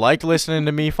 If you like listening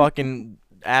to me fucking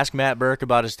ask Matt Burke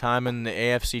about his time in the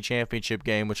AFC Championship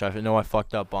game, which I know I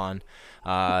fucked up on,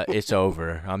 it's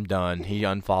over. I'm done. He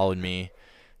unfollowed me.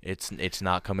 It's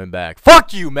not coming back.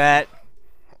 Fuck you, Matt.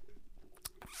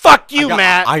 Fuck. fuck you,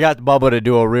 Matt. I got Bubba to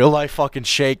do a real life fucking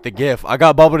shake the GIF. I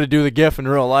got Bubba to do the GIF in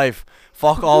real life.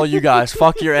 Fuck all you guys.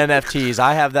 Fuck your NFTs.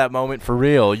 I have that moment for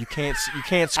real. You can't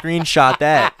screenshot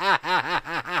that.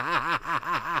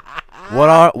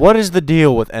 What is the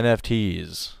deal with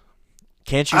NFTs?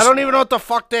 Can't you? I don't even know what the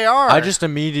fuck they are. I just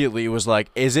immediately was like,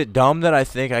 is it dumb that I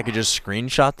think I could just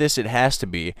screenshot this? It has to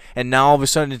be. And now all of a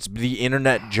sudden it's the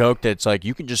internet joke that's like,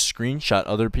 you can just screenshot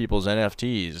other people's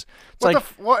NFTs.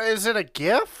 It's what is it, a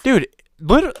GIF? dude,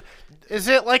 literally, Is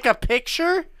it like a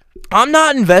picture? I'm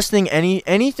not investing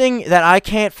anything that I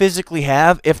can't physically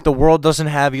have if the world doesn't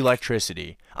have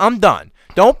electricity. I'm done.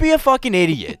 Don't be a fucking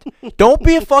idiot. Don't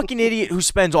be a fucking idiot who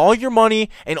spends all your money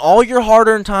and all your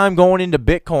hard-earned time going into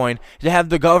Bitcoin to have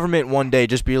the government one day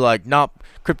just be like, nope,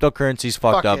 cryptocurrency's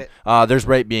fucked Fuck up. There's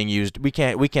rape being used. We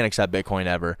can't accept Bitcoin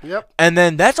ever. Yep. And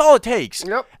then that's all it takes.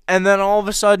 Yep. And then all of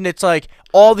a sudden it's like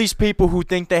all these people who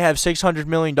think they have $600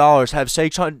 million have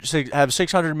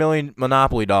 600 million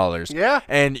Monopoly dollars. Yeah.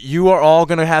 And you are all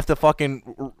going to have to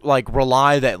fucking like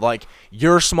rely that like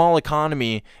your small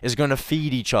economy is going to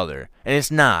feed each other. And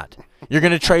it's not. You're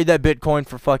going to trade that Bitcoin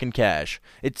for fucking cash.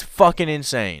 It's fucking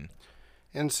insane.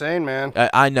 Insane, man.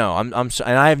 I know. And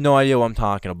I have no idea what I'm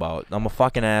talking about. I'm a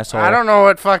fucking asshole. I don't know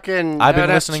what fucking I've been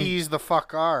NFTs the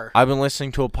fuck are. I've been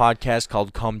listening to a podcast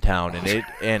called Come Town,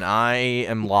 and I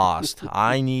am lost.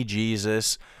 I need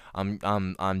Jesus. I'm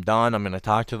done. I'm gonna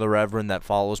talk to the Reverend that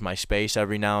follows my space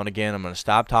every now and again. I'm gonna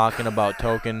stop talking about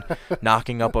Token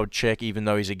knocking up a chick, even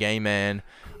though he's a gay man.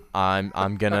 I'm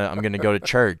gonna go to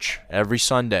church every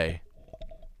Sunday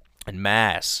and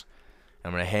mass. I'm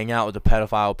gonna hang out with the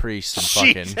pedophile priests and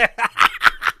fucking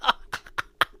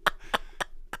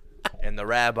and the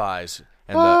rabbis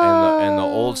and the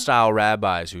old style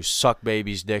rabbis who suck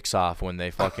babies' dicks off when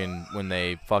they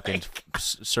fucking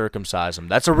circumcise them.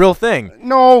 That's a real thing.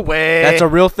 No way. That's a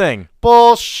real thing.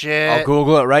 Bullshit. I'll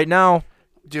Google it right now.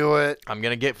 Do it. I'm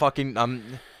gonna get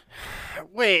fucking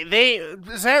Wait,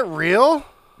 is that real?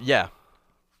 yeah.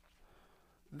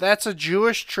 That's a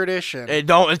Jewish tradition.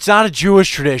 It's not a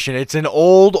Jewish tradition. It's an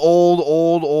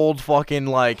old fucking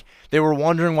like they were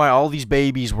wondering why all these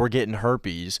babies were getting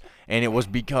herpes, and it was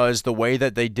because the way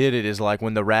that they did it is like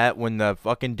when the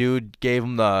fucking dude gave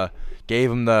him the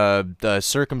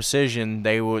circumcision,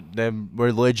 the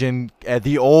religion,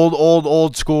 the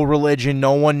old school religion.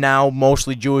 No one now,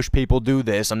 mostly Jewish people, do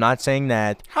this. I'm not saying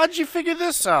that. How'd you figure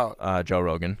this out? Joe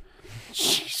Rogan.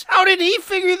 Jeez, how did he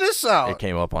figure this out? It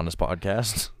came up on his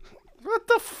podcast. What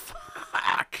the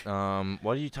fuck?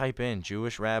 What do you type in?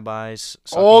 Jewish rabbis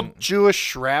Old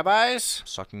Jewish rabbis?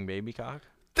 sucking baby cock?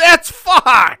 That's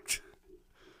fucked!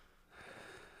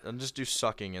 I'll just do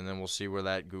sucking and then we'll see where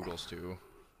that Googles to.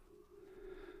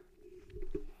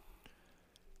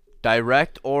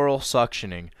 Direct oral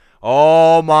suctioning.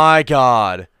 Oh my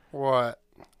god. What?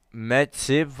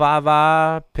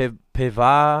 Metsivava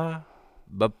piva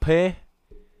bape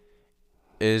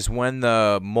is when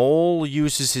the mole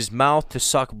uses his mouth to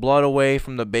suck blood away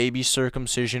from the baby's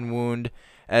circumcision wound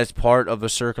as part of the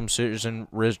circumcision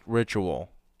ritual.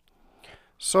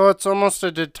 So it's almost a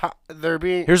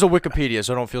Here's a Wikipedia,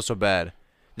 so I don't feel so bad.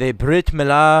 The Brit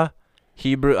Milah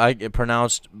Hebrew, I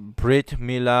pronounced Brit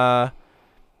Milah.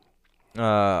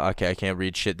 Okay, I can't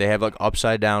read shit. They have like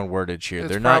upside down wordage here.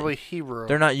 It's probably Hebrew.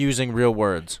 They're not using real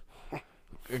words.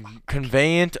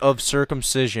 Conveyant of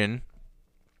circumcision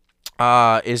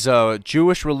is a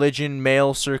Jewish religion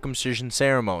male circumcision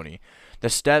ceremony. The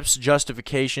steps,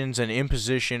 justifications, and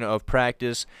imposition of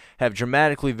practice have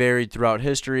dramatically varied throughout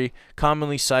history.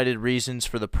 Commonly cited reasons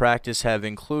for the practice have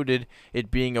included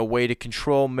it being a way to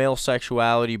control male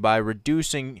sexuality by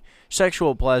reducing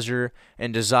sexual pleasure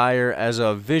and desire as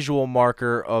a visual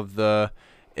marker of the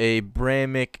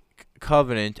Abrahamic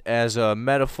covenant, as a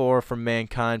metaphor for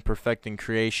mankind perfecting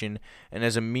creation, and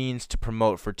as a means to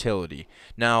promote fertility.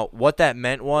 Now, what that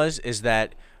meant is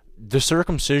that the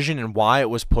circumcision and why it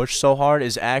was pushed so hard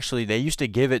is actually they used to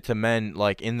give it to men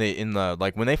like in the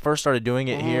like when they first started doing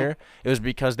it here, it was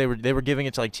because they were giving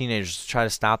it to like teenagers to try to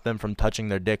stop them from touching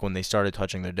their dick when they started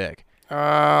touching their dick.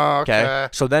 Okay.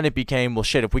 So then it became, well,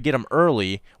 shit, if we get them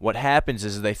early, what happens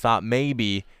is they thought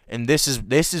maybe, and this is,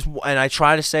 and I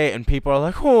try to say it, and people are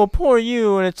like, oh, poor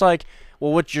you, and it's like,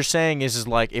 well, what you're saying is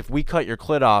like, if we cut your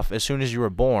clit off as soon as you were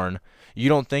born, you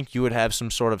don't think you would have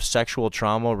some sort of sexual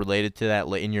trauma related to that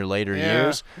in your later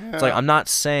years? Yeah. It's like, I'm not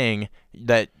saying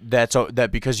that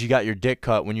because you got your dick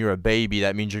cut when you were a baby,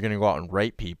 that means you're going to go out and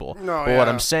rape people. No, but what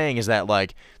I'm saying is that,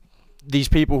 like, these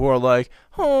people who are like,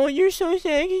 oh, you're so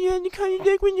sad you had to cut your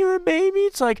dick when you were a baby.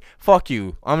 It's like, fuck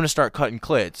you. I'm gonna start cutting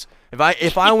clits.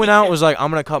 If I went out and was like,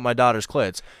 I'm gonna cut my daughter's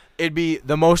clits, it'd be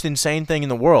the most insane thing in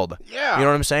the world. Yeah. You know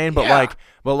what I'm saying? But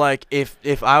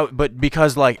Yeah. but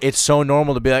because like it's so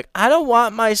normal to be like, I don't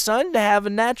want my son to have a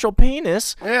natural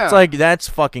penis. Yeah. It's like that's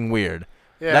fucking weird.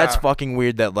 Yeah. That's fucking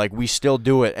weird that like we still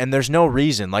do it and there's no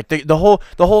reason. Like the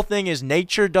whole thing is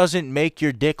nature doesn't make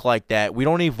your dick like that. We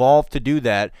don't evolve to do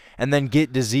that and then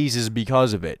get diseases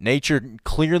because of it. Nature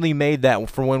clearly made that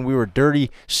for when we were dirty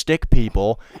stick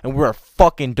people and we were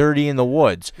fucking dirty in the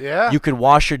woods. Yeah. You could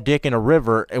wash your dick in a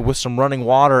river and with some running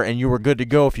water and you were good to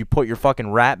go if you put your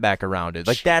fucking rat back around it.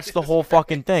 Like that's the whole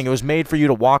fucking thing. It was made for you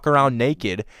to walk around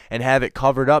naked and have it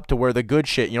covered up to where the good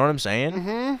shit, you know what I'm saying?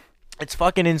 Mm-hmm. It's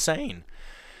fucking insane.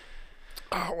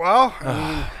 Well,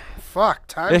 I mean, fuck.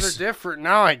 Times are different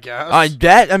now, I guess.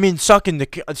 Sucking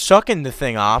the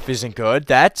thing off isn't good.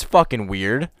 That's fucking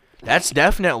weird. That's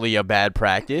definitely a bad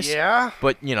practice. Yeah.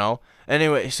 But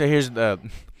anyway. So here's the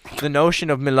notion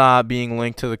of Milah being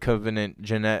linked to the covenant,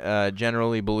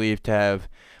 generally believed to have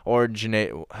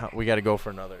originated. We got to go for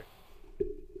another.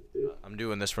 I'm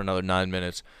doing this for another 9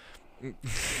 minutes. I'm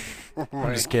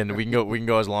just kidding. We can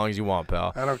go as long as you want,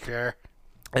 pal. I don't care.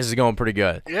 This is going pretty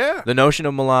good. Yeah. The notion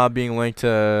of Milah being linked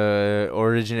to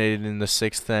originated in the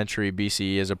 6th century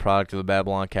BCE as a product of the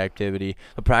Babylon captivity.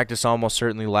 The practice almost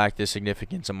certainly lacked this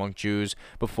significance among Jews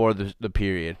before the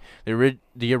period.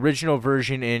 The original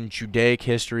version in Judaic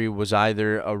history was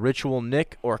either a ritual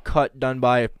nick or cut done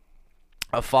by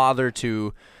a father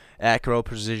to accurate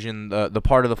precision the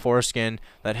part of the foreskin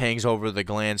that hangs over the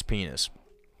glans penis.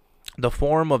 The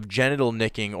form of genital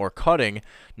nicking or cutting,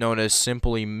 known as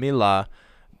simply milah,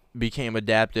 became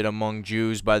adapted among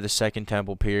Jews by the Second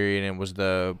Temple period and was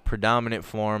the predominant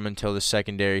form until the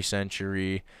secondary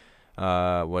century,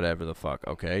 whatever the fuck.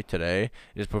 Okay, today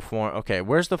is performed. Okay,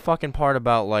 where's the fucking part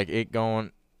about like it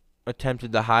going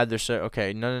attempted to hide their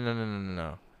okay,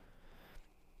 no.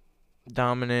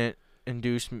 Dominant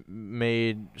induced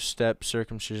made step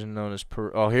circumcision known as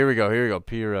here we go,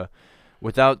 pira.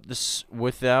 Without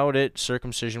it,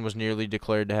 circumcision was nearly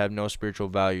declared to have no spiritual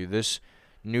value. This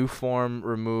new form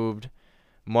removed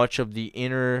much of the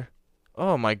inner.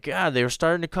 Oh my God! They were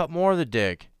starting to cut more of the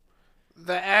dick.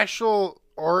 The actual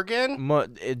organ.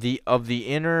 The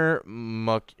inner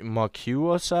mucosa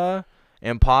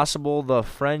and possible the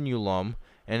frenulum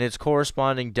and its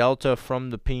corresponding delta from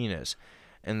the penis,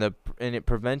 and it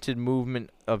prevented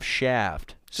movement of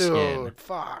shaft skin. Dude,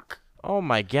 fuck. Oh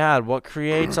my God, what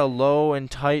creates a low and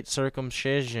tight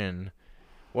circumcision?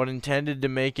 What intended to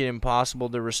make it impossible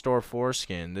to restore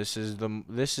foreskin? This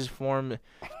is form.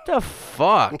 The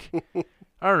fuck?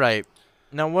 All right.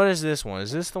 Now what is this one?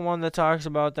 Is this the one that talks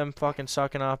about them fucking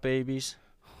sucking off babies?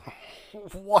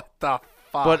 What the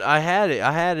fuck? But I had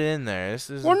it in there.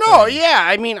 This is yeah.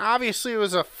 I mean, obviously it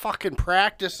was a fucking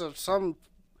practice of some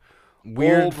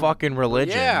weird fucking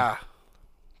religion. Yeah.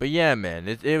 But yeah, man,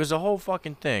 it was a whole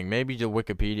fucking thing. Maybe the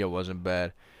Wikipedia wasn't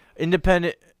bad.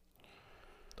 Independent.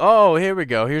 Oh, here we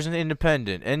go. Here's an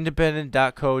independent.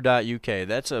 Independent.co.uk.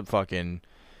 That's a fucking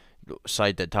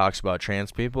site that talks about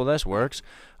trans people. This works.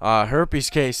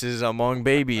 Herpes cases among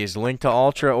babies linked to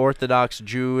ultra-Orthodox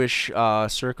Jewish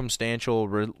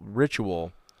circumcision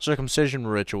ritual.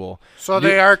 So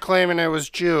they are claiming it was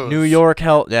Jews. New York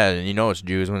Health, yeah, you know it's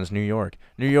Jews when it's New York.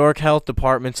 New York Health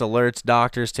Department alerts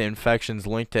doctors to infections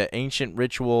linked to ancient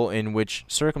ritual in which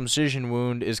circumcision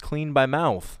wound is cleaned by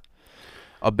mouth.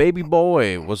 A baby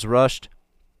boy was rushed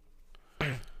to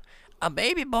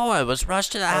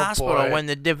the hospital when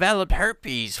they developed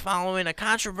herpes following a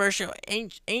controversial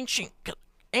ancient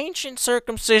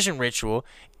circumcision ritual.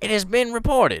 It has been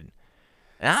reported.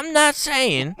 And I'm not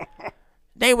saying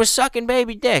they were sucking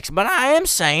baby dicks, but I am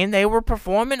saying they were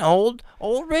performing old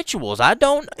rituals. I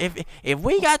don't. If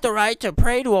we got the right to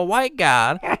pray to a white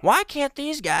god, why can't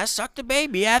these guys suck the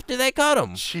baby after they cut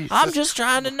them? I'm just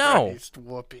trying to know. Christ,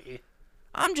 Whoopi.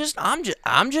 I'm just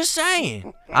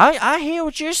saying. I hear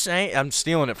what you're saying. I'm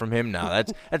stealing it from him now.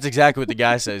 That's exactly what the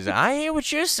guy says. I hear what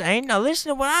you're saying. Now listen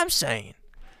to what I'm saying.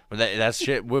 Well, that's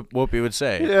shit Whoopi would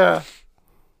say. Yeah.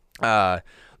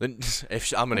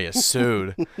 If I'm gonna get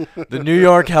sued. The New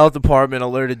York Health Department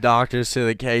alerted doctors to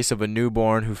the case of a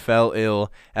newborn who fell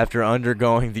ill after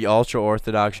undergoing the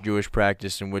ultra-Orthodox Jewish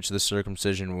practice in which the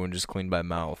circumcision wound is cleaned by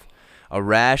mouth. A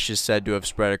rash is said to have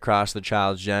spread across the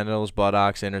child's genitals,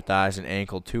 buttocks, inner thighs, and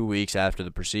ankle 2 weeks after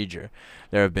the procedure.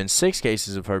 There have been 6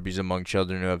 cases of herpes among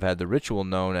children who have had the ritual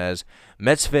known as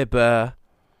Metzvah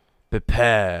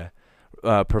Beper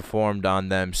performed on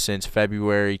them since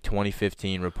February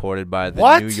 2015, reported by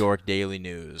the New York Daily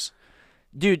News.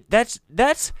 Dude, that's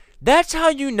how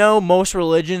you know most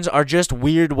religions are just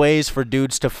weird ways for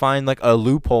dudes to find like a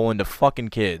loophole into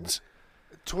fucking kids.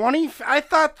 I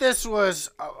thought this was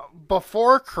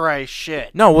before Christ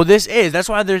shit. No, well, this is. That's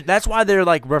why they're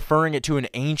like referring it to an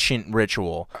ancient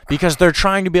ritual because they're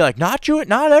trying to be like not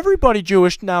everybody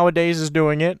Jewish nowadays is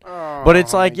doing it. But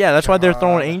it's like, yeah, that's why they're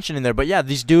throwing ancient in there. But yeah,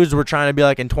 these dudes were trying to be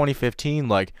like in 2015,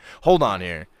 like, hold on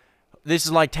here. This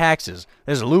is like taxes.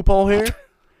 There's a loophole here.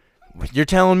 You're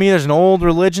telling me there's an old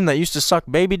religion that used to suck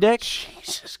baby dick?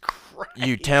 Jesus Christ.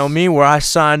 You tell me where I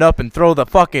signed up and throw the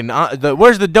fucking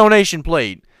where's the donation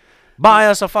plate? Buy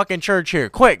us a fucking church here,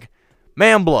 quick,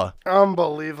 Mambla.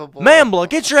 Unbelievable. Mambla,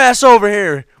 get your ass over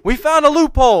here. We found a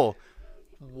loophole.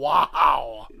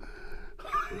 Wow.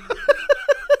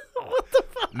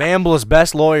 Mambla's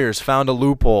best lawyers found a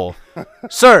loophole.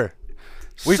 Sir,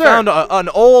 we Sir. found an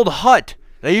old hut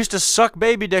that used to suck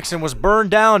baby dicks and was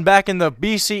burned down back in the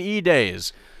BCE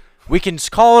days. We can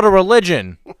call it a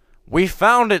religion. We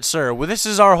found it, sir. Well, this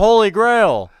is our holy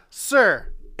grail.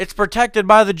 Sir. It's protected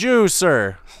by the Jews,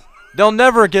 sir. They'll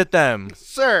never get them.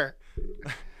 Sir.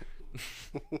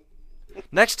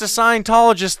 Next to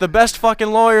Scientologists, the best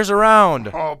fucking lawyers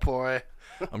around. Oh, boy.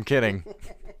 I'm kidding.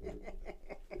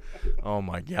 Oh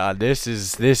my God, this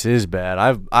is bad.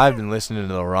 I've been listening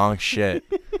to the wrong shit.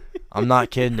 I'm not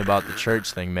kidding about the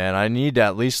church thing, man. I need to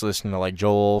at least listen to like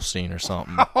Joel Osteen or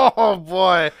something. Oh,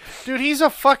 boy. Dude, he's a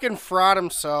fucking fraud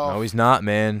himself. No, he's not,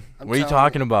 man. What are you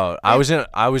talking about? I was in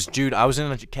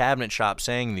a cabinet shop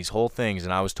saying these whole things,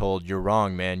 and I was told, you're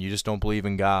wrong, man. You just don't believe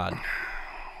in God.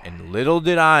 And little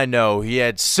did I know, he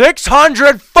had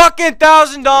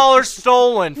 $600,000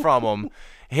 stolen from him,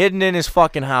 hidden in his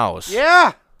fucking house.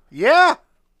 Yeah. Yeah.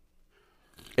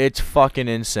 It's fucking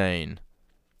insane.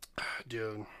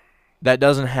 Dude. That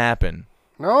doesn't happen.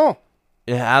 No.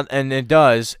 And it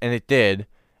does, and it did,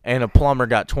 and a plumber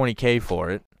got $20K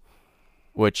for it,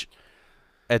 which,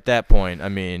 at that point, I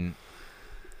mean,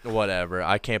 whatever.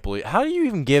 I can't believe. How do you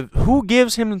even who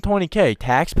gives him the $20K?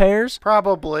 Taxpayers?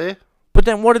 Probably. But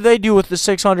then what do they do with the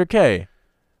 $600K?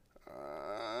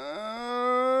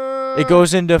 It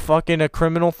goes into fucking a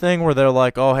criminal thing where they're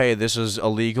like, oh, hey, this was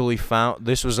illegally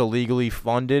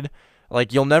funded.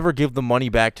 Like, you'll never give the money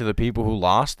back to the people who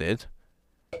lost it.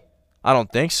 I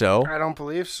don't think so. I don't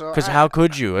believe so. Because how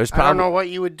could you? I don't know what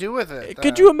you would do with it.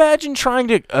 Could you imagine trying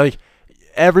to...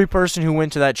 every person who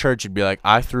went to that church would be like,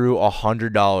 I threw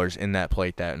 $100 in that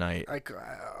plate that night.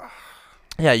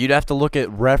 Yeah, you'd have to look at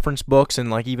reference books,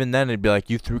 and like even then it'd be like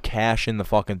you threw cash in the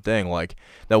fucking thing. Like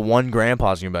that one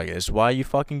grandpa's gonna be like, "This is why you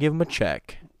fucking give him a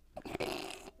check."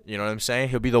 You know what I'm saying?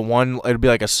 He'll be the one. It'd be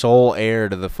like a sole heir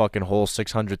to the fucking whole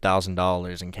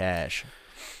 $600,000 in cash.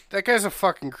 That guy's a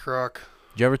fucking crook.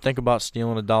 Did you ever think about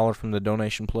stealing $1 from the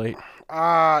donation plate?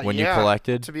 When you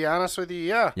collected? To be honest with you,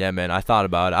 yeah. Yeah, man. I thought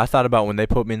about it. I thought about when they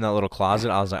put me in that little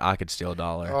closet. I was like, I could steal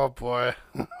 $1. Oh boy.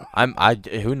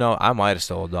 Who knows? I might have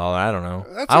stole $1. I don't know.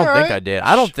 That's I don't think alright. I did.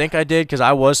 I don't think I did because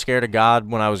I was scared of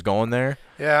God when I was going there.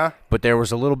 Yeah. But there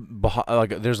was a little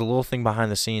there's a little thing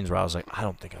behind the scenes where I was like, I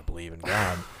don't think I believe in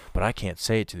God, but I can't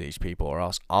say it to these people or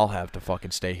else I'll have to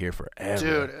fucking stay here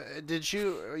forever. Dude, did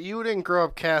you didn't grow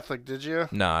up Catholic, did you?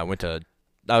 No,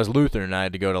 I was Lutheran and I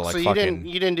had to go to like so fucking.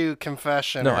 you didn't do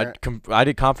confession. No, or... I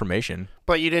did confirmation.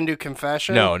 But you didn't do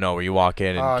confession? No, where you walk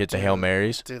in and get the Hail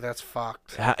Marys. Dude, that's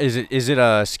fucked. Is it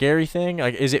a scary thing?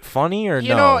 Like, is it funny or You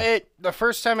no? know, the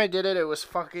first time I did it, it was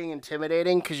fucking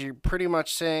intimidating because you're pretty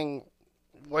much saying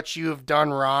what you have done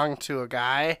wrong to a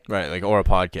guy. Right, like or a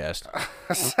podcast.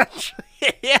 Essentially,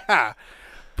 yeah.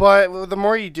 But the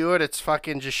more you do it, it's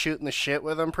fucking just shooting the shit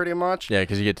with them, pretty much. Yeah,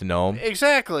 because you get to know them.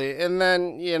 Exactly, and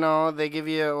then they give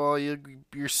you, well, your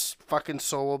fucking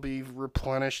soul will be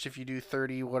replenished if you do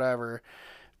 30 whatever.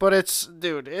 But it's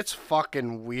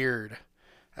fucking weird.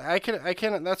 I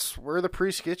can. That's where the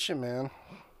priest gets you, man.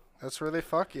 That's where they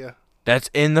fuck you. That's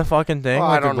in the fucking thing, Well,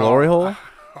 like I don't the glory know. hole.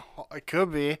 It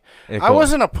could be. Yeah, I cool.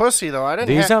 wasn't a pussy though. I didn't.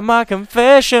 These are my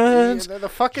confessions. The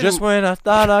fucking. Just when I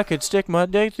thought I could stick my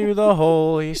dick through the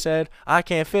hole, he said, I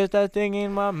can't fit that thing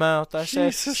in my mouth. I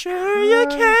said, Jesus sure you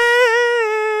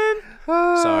can.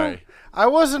 Sorry. I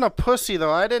wasn't a pussy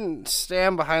though. I didn't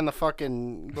stand behind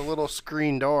the little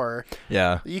screen door.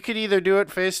 Yeah. You could either do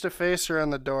it face to face or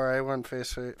on the door. I went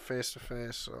face to face.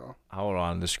 So. I would have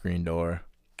wanted the screen door.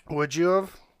 Would you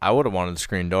have? I would have wanted the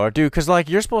screen door, dude. Cause like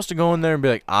you're supposed to go in there and be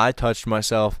like, I touched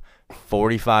myself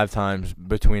 45 times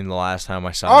between the last time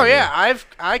I saw you. Oh yeah,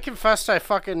 I confessed I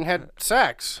fucking had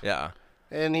sex. Yeah.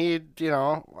 And he,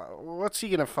 what's he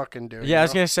gonna fucking do? Yeah, I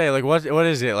was gonna say, like, what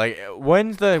is it? Like,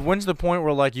 when's the point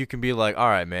where, like, you can be like, all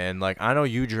right, man, like, I know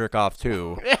you jerk off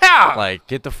too. Yeah. Like,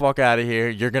 get the fuck out of here.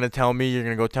 You're gonna tell me. You're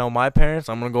gonna go tell my parents.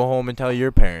 I'm gonna go home and tell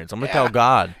your parents. I'm gonna tell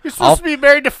God. You're supposed to be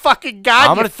married to fucking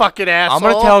God. You fucking asshole. I'm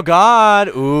gonna tell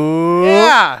God. Ooh.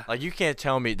 Yeah. Like, you can't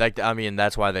tell me. Like, I mean,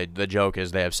 that's why the joke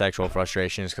is they have sexual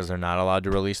frustrations because they're not allowed to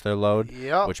release their load.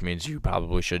 Yep. Which means you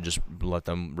probably should just let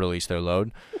them release their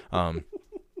load.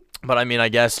 But I mean, I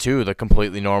guess too, the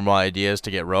completely normal idea is to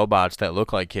get robots that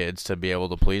look like kids to be able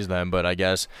to please them. But I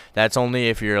guess that's only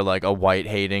if you're like a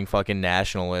white-hating fucking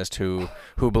nationalist who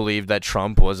believed that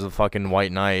Trump was the fucking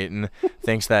white knight and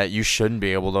thinks that you shouldn't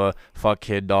be able to fuck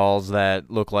kid dolls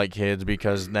that look like kids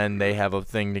because then they have a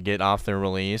thing to get off their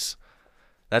release.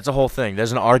 That's a whole thing.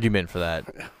 There's an argument for that.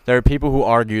 There are people who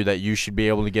argue that you should be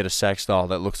able to get a sex doll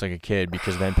that looks like a kid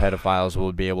because then pedophiles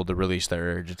will be able to release their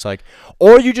urge. It's like,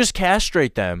 or you just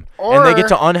castrate them and they get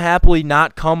to unhappily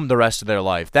not come the rest of their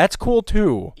life. That's cool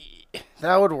too.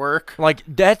 That would work. Like,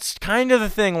 that's kind of the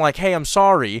thing. Like, hey, I'm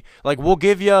sorry. Like, we'll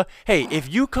give you, hey, if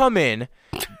you come in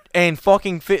and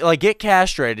fucking get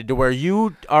castrated to where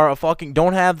you are a fucking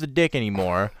don't have the dick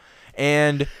anymore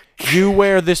and you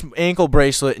wear this ankle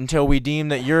bracelet until we deem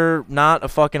that you're not a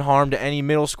fucking harm to any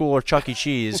middle school or Chuck E.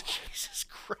 Cheese. Jesus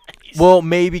Christ. We'll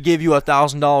maybe give you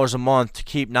 $1,000 a month to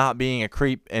keep not being a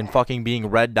creep and fucking being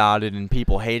red dotted and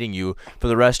people hating you for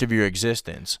the rest of your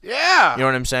existence. Yeah. You know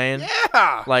what I'm saying?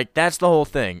 Yeah. Like, that's the whole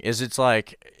thing. Is it's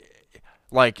like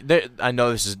I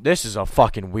know this is a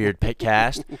fucking weird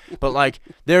cast, but like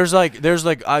there's like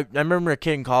I remember a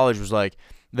kid in college was like,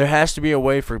 there has to be a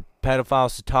way for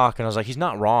pedophiles to talk, and I was like, he's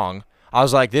not wrong. I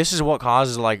was like, this is what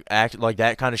causes like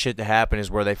that kind of shit to happen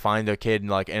is where they find a kid in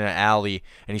an alley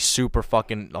and he's super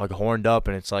fucking like horned up,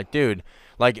 and it's like, dude,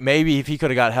 like maybe if he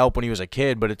could have got help when he was a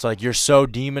kid, but it's like you're so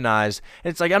demonized.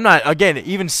 And it's like I'm not again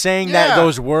even saying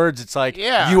those words. It's like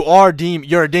you're a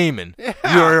demon. Yeah.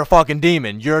 You're a fucking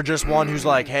demon. You're just one who's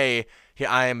like, hey,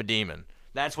 I am a demon.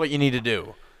 That's what you need to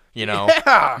do. You know,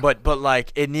 but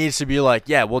like it needs to be like,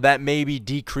 yeah, well that maybe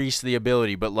decrease the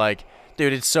ability, but like,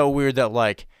 dude, it's so weird that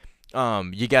like,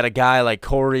 you got a guy like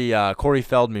Corey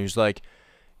Feldman who's like,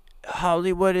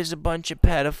 Hollywood is a bunch of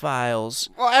pedophiles.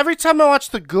 Well, every time I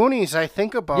watch The Goonies, I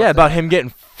think about about him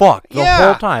getting fucked the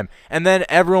whole time, and then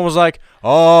everyone was like,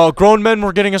 oh, grown men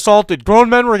were getting assaulted, grown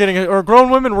women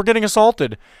were getting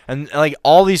assaulted, and like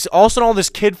all of a sudden all this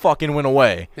kid fucking went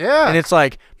away. Yeah, and it's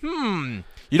like,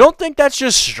 You don't think that's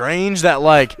just strange that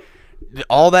like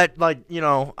all that like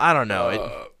I don't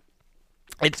know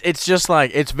it's just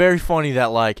like it's very funny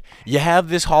that like you have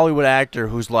this Hollywood actor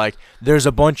who's like there's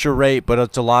a bunch of rape but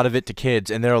it's a lot of it to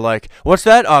kids and they're like what's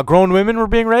that grown women were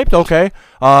being raped, okay,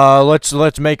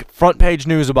 let's make front page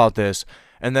news about this,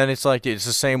 and then it's like it's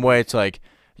the same way it's like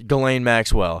Ghislaine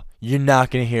Maxwell, you're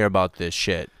not gonna hear about this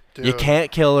shit. Dude. You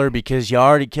can't kill her because you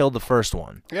already killed the first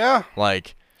one. Yeah,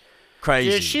 like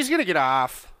crazy. Dude, she's gonna get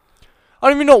off. I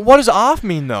don't even know what does off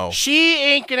mean though. She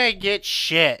ain't gonna get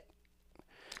shit.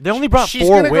 They only brought she's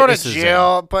 4 gonna witnesses go to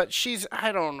jail, in. but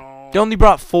I don't know. They only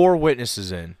brought 4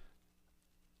 witnesses in.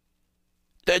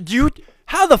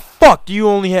 How the fuck do you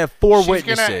only have 4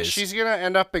 witnesses? She's gonna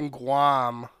end up in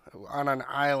Guam on an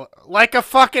island, like a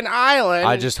fucking island.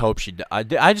 I just hope I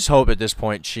just hope at this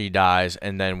point she dies,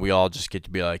 and then we all just get to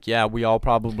be like, yeah, we all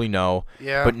probably know.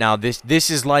 Yeah. But now this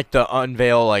is like the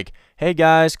unveil, like, hey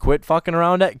guys, quit fucking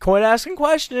around, quit asking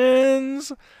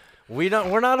questions.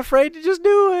 We're not afraid to just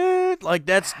do it. Like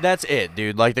that's it,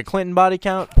 dude. Like the Clinton body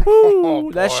count.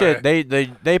 Whoo, that shit.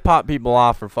 They pop people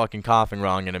off for fucking coughing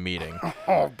wrong in a meeting.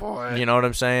 Oh boy. You know what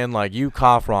I'm saying? Like you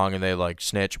cough wrong and they like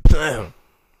snitch.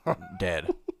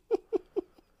 Dead.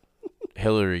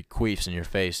 Hillary queefs in your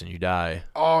face and you die.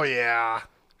 Oh yeah.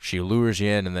 She lures you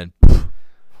in and then.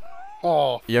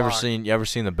 Oh. You ever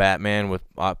seen the Batman with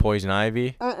poison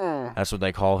ivy? Mm-mm. That's what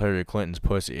they call Hillary Clinton's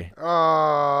pussy.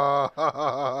 Oh.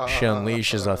 She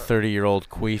unleashes a 30-year-old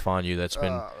queef on you that's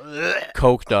been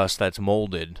coke dust that's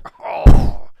molded.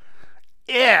 Oh.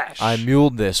 Ish. I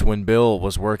muled this when Bill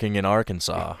was working in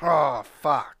Arkansas. Oh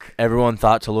fuck. Everyone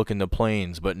thought to look in the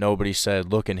plains, but nobody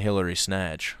said look in Hillary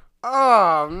snatch.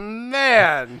 Oh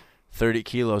man. 30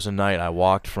 kilos a night. I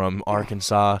walked from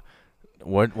Arkansas.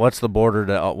 What's the border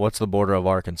of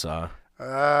Arkansas?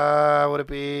 Would it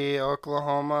be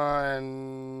Oklahoma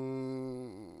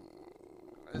and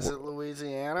is it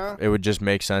Louisiana? It would just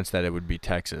make sense that it would be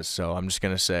Texas. So I'm just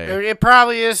gonna say it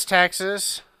probably is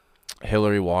Texas.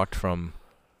 Hillary walked from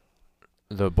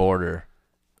the border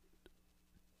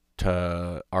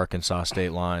to Arkansas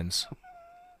state lines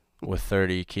with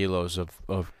 30 kilos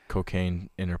of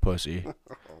cocaine in her pussy. Oh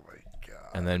my god.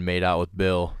 and then made out with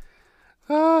Bill.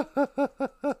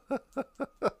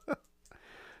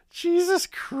 Jesus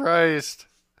Christ.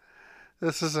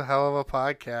 This is a hell of a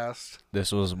podcast.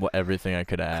 This was everything I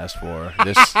could have asked for.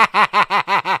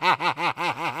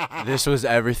 This was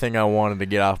everything I wanted to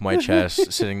get off my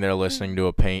chest, sitting there listening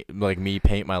to me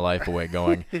paint my life away,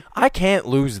 going, I can't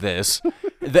lose this.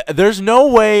 There's no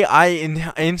way I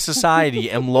in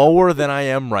society am lower than I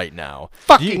am right now.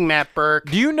 Fucking Matt Burke.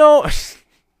 Do you know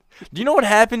what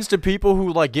happens to people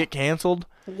who like get canceled?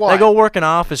 What? They go work an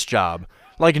office job.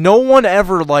 Like, no one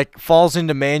ever, like, falls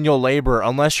into manual labor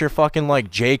unless you're fucking,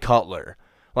 like, Jay Cutler.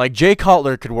 Like, Jay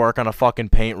Cutler could work on a fucking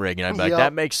paint rig, and I'd be like,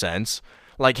 that makes sense.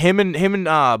 Like, him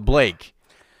and Blake.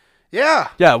 Yeah.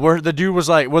 Yeah, where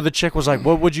the chick was like,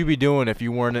 what would you be doing if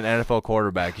you weren't an NFL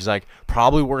quarterback? He's like,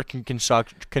 probably working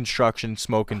construction,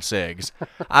 smoking cigs.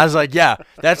 I was like, yeah,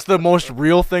 that's the most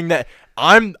real thing that...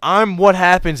 I'm what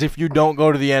happens if you don't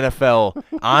go to the NFL.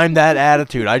 I'm that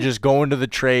attitude. I just go into the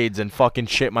trades and fucking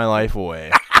shit my life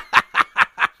away.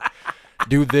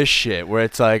 Do this shit where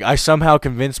it's like I somehow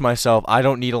convince myself I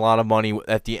don't need a lot of money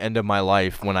at the end of my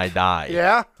life when I die.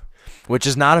 Yeah. Which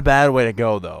is not a bad way to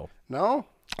go, though. No?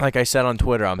 Like I said on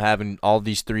Twitter, I'm having all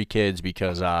these 3 kids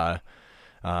because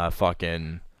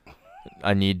fucking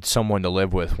I need someone to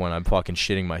live with when I'm fucking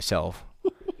shitting myself.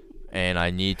 And I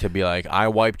need to be like, I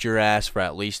wiped your ass for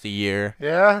at least a year.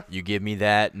 Yeah. You give me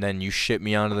that, and then you ship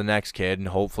me on to the next kid, and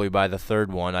hopefully by the 3rd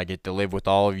one, I get to live with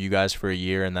all of you guys for a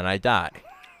year, and then I die.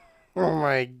 Oh,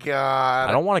 my God.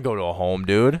 I don't want to go to a home,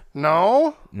 dude.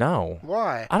 No? No.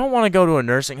 Why? I don't want to go to a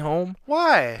nursing home.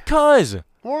 Why? 'Cause.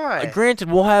 Why? Granted,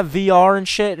 we'll have VR and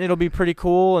shit, and it'll be pretty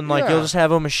cool, and, like, Yeah. you'll just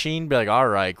have a machine, be like, all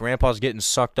right, Grandpa's getting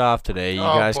sucked off today. You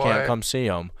guys boy. can't come see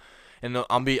him. And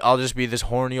I'll just be this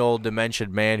horny old dementia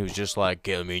man who's just like,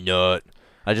 kill me nut.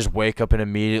 I just wake up and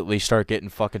immediately start getting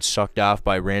fucking sucked off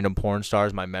by random porn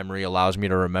stars my memory allows me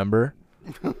to remember.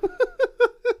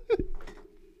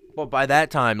 But by that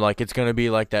time, like, it's gonna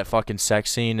be like that fucking sex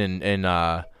scene in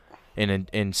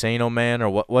Insano Man,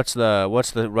 or what's the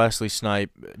Wesley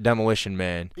Snipe Demolition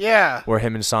Man, Yeah. where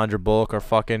him and Sandra Bullock are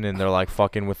fucking, and they're like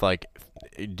fucking with like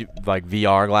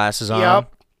VR glasses on.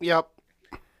 Yep.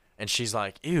 And she's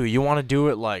like, ew, you want to do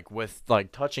it, like, with,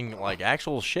 like, touching, like,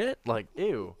 actual shit? Like,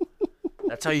 ew.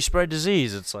 That's how you spread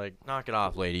disease. It's like, knock it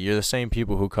off, lady. You're the same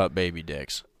people who cut baby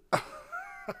dicks.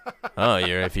 Oh,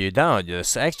 if you don't,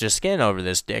 this extra skin over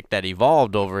this dick that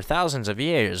evolved over thousands of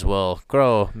years will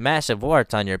grow massive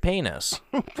warts on your penis.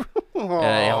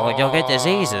 You'll get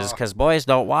diseases because boys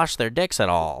don't wash their dicks at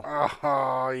all.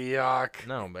 Oh, yuck.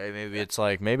 No, maybe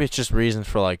it's just reasons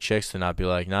for like chicks to not be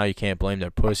like, no, you can't blame their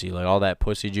pussy. Like all that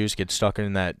pussy juice gets stuck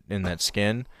in that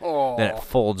skin, then it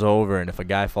folds over, and if a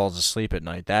guy falls asleep at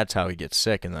night, that's how he gets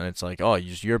sick. And then it's like, oh,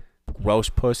 you're gross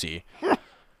pussy.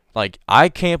 Like I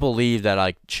can't believe that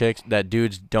like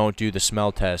dudes don't do the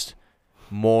smell test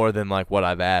more than like what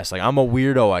I've asked. Like I'm a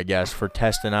weirdo, I guess, for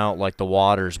testing out like the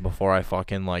waters before I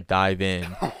fucking like dive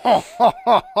in. Like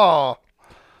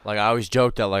I always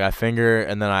joke that like I finger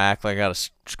and then I act like I gotta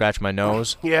scratch my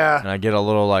nose. Yeah. And I get a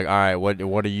little like, all right,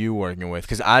 what are you working with?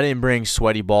 Because I didn't bring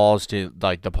sweaty balls to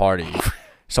like the party.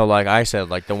 So like I said,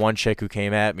 like the one chick who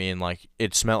came at me and like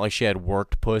it smelled like she had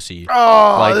worked pussy.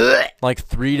 Oh. Like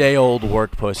 3-day-old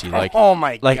worked pussy. Like oh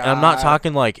my god. Like I'm not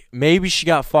talking like maybe she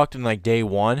got fucked in like day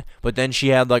 1, but then she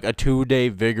had like a 2-day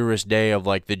vigorous day of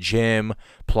like the gym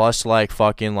plus like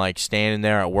fucking like standing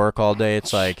there at work all day.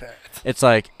 It's like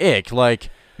ick. Like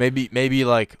maybe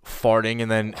like farting and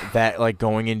then that like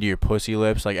going into your pussy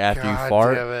lips like after God you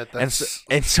fart. Damn it,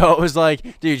 and so it was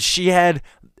like, dude,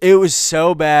 it was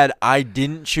so bad I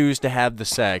didn't choose to have the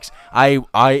sex. I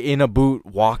in a boot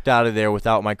walked out of there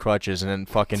without my crutches and then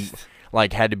fucking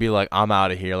like had to be like, I'm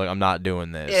out of here. Like I'm not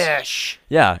doing this. Ish.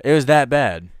 Yeah, it was that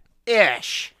bad.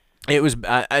 Ish. It was,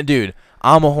 dude.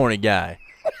 I'm a horny guy.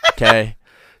 Okay,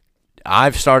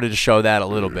 I've started to show that a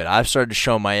little bit. I've started to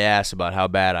show my ass about how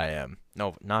bad I am.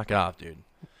 No, knock it off, dude.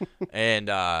 And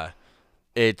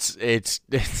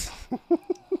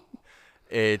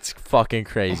it's fucking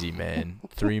crazy, man.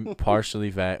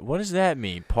 Partially vaxxed. What does that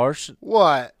mean?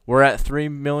 What? We're at 3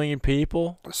 million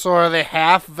people. So are they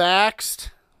half vaxxed?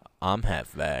 I'm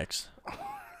half vaxxed,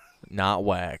 not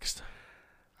waxed.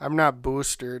 I'm not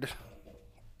boosted.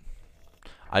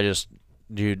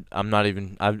 Dude, I'm not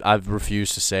even. I've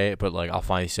refused to say it, but like I'll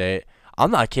finally say it.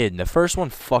 I'm not kidding. The first one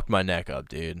fucked my neck up,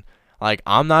 dude. Like,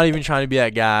 I'm not even trying to be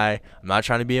that guy. I'm not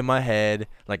trying to be in my head.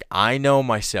 Like, I know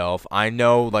myself. I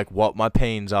know, like, what my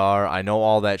pains are. I know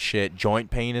all that shit.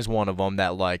 Joint pain is one of them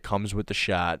that, like, comes with the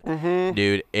shot. Mm-hmm.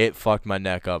 Dude, it fucked my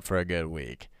neck up for a good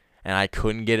week. And I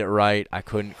couldn't get it right. I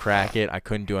couldn't crack it. I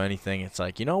couldn't do anything. It's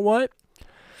like, you know what?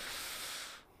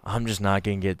 I'm just not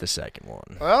gonna get the second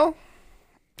one. Well,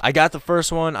 I got the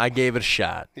first one. I gave it a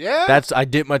shot. yeah. I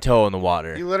dipped my toe in the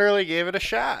water. You literally gave it a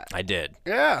shot. I did.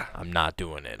 Yeah. I'm not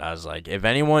doing it. I was like, if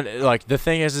anyone, like, the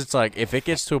thing is, it's like, if it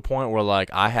gets to a point where, like,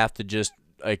 I have to just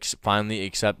finally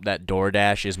accept that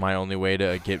DoorDash is my only way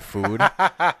to get food,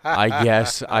 I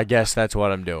guess that's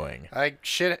what I'm doing.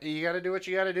 Shit, you gotta do what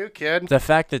you gotta do, kid. The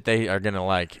fact that they are gonna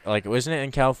like, wasn't it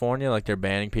in California, like, they're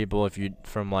banning people if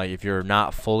you're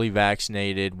not fully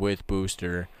vaccinated with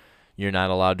booster, you're not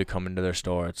allowed to come into their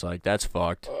store. It's like, that's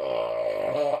fucked.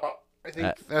 I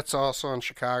think that's also in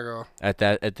Chicago. At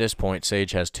this point,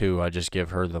 Sage has 2. I just give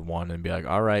her the 1 and be like,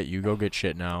 all right, you go get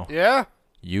shit now. Yeah.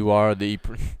 You are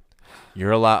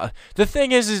you're allowed. The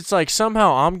thing is, it's like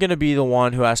somehow I'm gonna be the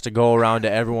one who has to go around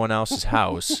to everyone else's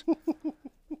house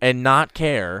and not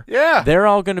care. Yeah. They're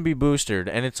all gonna be boosted,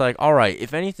 and it's like, all right,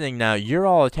 if anything, now you're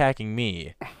all attacking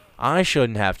me. I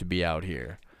shouldn't have to be out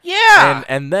here. Yeah.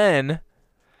 And then,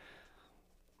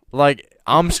 like,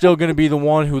 I'm still gonna be the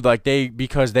one who, like,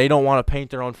 because they don't want to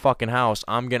paint their own fucking house,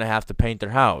 I'm gonna have to paint their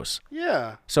house.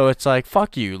 Yeah. So it's like,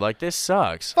 fuck you. Like, this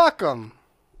sucks. Fuck them.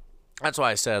 That's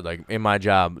why I said, like, in my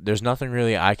job, there's nothing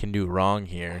really I can do wrong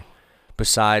here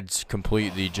besides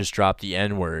completely just drop the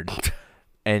N-word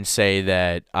and say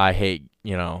that I hate,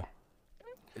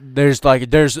 there's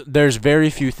very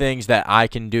few things that I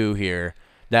can do here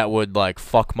that would, like,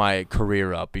 fuck my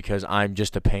career up because I'm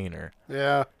just a painter.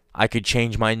 Yeah. I could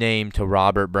change my name to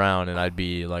Robert Brown and I'd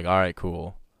be like, all right,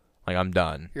 cool. Like, I'm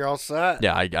done. You're all set.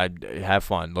 Yeah, I have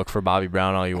fun. Look for Bobby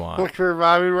Brown all you want. Look for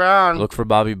Bobby Brown. Look for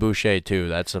Bobby Boucher too.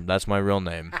 That's my real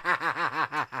name.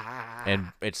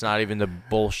 And it's not even the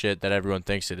bullshit that everyone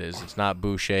thinks it is. It's not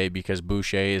Boucher because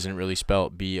Boucher isn't really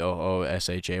spelled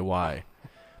Booshay.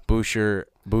 Boucher.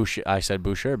 I said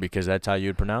Boucher because that's how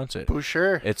you'd pronounce it.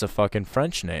 Boucher. It's a fucking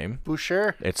French name.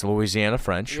 Boucher. It's Louisiana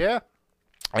French. Yeah.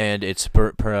 And it's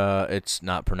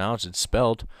not pronounced. It's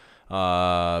spelled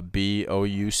Boucher.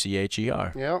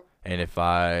 Yep. And if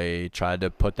I tried to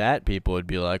put that, people would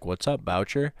be like, "What's up,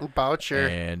 Boucher?" Boucher.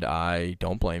 And I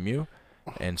don't blame you.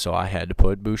 And so I had to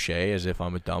put Boucher as if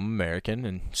I'm a dumb American,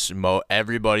 and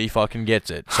everybody fucking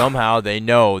gets it. Somehow they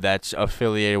know that's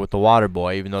affiliated with the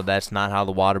Waterboy, even though that's not how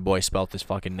the Waterboy spelt his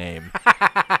fucking name.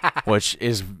 Which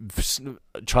is,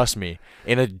 trust me,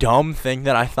 in a dumb thing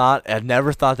that I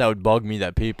never thought that would bug me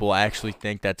that people actually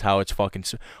think that's how it's fucking.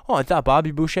 Oh, I thought Bobby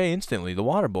Boucher instantly, the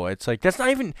Waterboy. It's like, that's not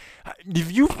even.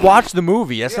 If you watch the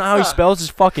movie, that's not how he spells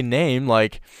his fucking name.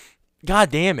 Like,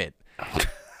 god damn it.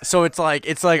 So it's like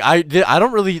I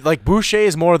don't really like Boucher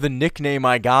is more of the nickname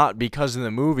I got because of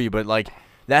the movie, but like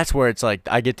that's where it's like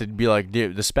I get to be like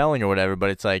the spelling or whatever,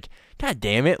 but it's like god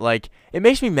damn it, like it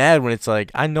makes me mad when it's like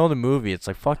I know the movie, it's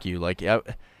like fuck you, like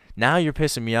now you're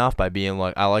pissing me off by being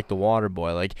like I like the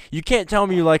Waterboy. Like you can't tell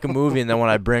me you like a movie and then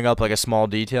when I bring up like a small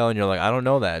detail and you're like I don't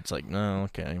know that, it's like no,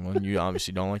 okay, well you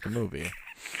obviously don't like the movie.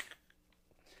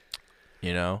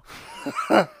 You know?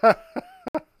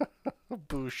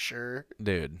 Boucher.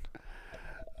 Dude.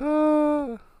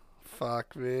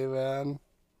 Fuck me, man.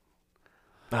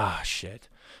 Ah, shit.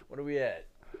 What are we at?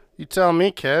 You tell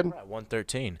me, kid. We're at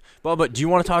 113. Well, but do you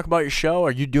want to talk about your show?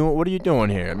 What are you doing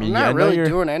here? I mean, I'm not really you're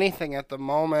doing anything at the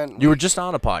moment. You were just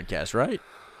on a podcast, right?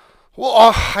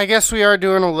 Well, I guess we are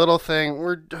doing a little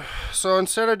thing. So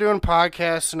instead of doing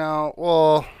podcasts now,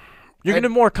 well, you're gonna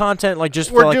do more content, like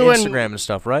just we're for like doing, Instagram and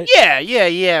stuff, right?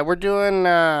 Yeah. We're doing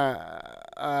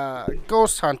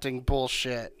ghost hunting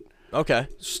bullshit. Okay.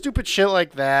 Stupid shit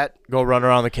like that. Go run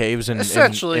around the caves in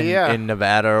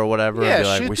Nevada or whatever. Yeah, and be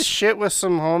like, shoot the shit with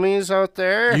some homies out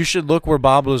there. You should look where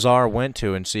Bob Lazar went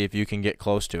to and see if you can get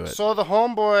close to it. So the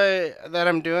homeboy that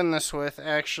I'm doing this with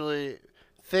actually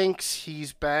thinks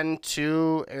he's been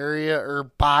to area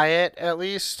or by it at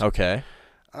least. Okay.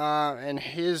 And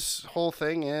his whole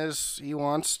thing is he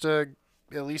wants to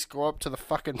at least go up to the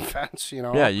fucking fence, you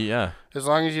know? Yeah. As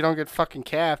long as you don't get fucking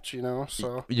capped, you know,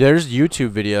 so. There's YouTube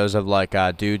videos of, like,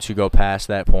 dudes who go past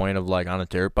that point of, like, on a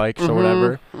dirt bikes or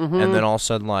whatever, and then all of a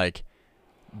sudden, like,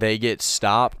 they get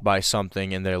stopped by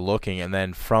something and they're looking, and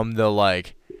then from the,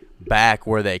 like, back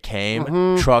where they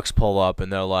came, trucks pull up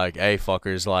and they're like, hey,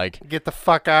 fuckers, like, get the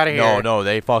fuck out of here. No,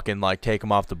 they fucking, like, take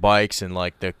them off the bikes and,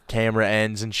 like, the camera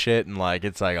ends and shit, and, like,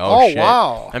 it's like, oh shit.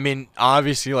 Wow. I mean,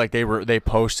 obviously, like, they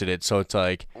posted it, so it's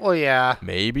like, well, yeah,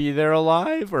 maybe they're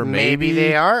alive, or maybe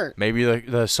they aren't. Maybe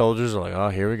the soldiers are like, oh,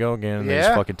 here we go again, and they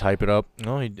just fucking type it up.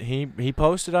 No, he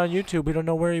posted on YouTube, we don't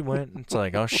know where he went. It's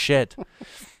like, oh shit.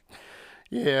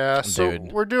 Yeah, so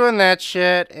Dude. We're doing that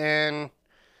shit, and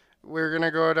we're going to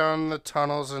go down the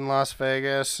tunnels in Las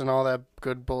Vegas and all that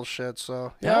good bullshit,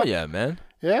 so. Hell yeah, man.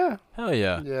 Yeah. Hell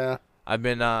yeah. Yeah. I've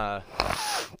been,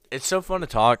 It's so fun to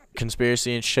talk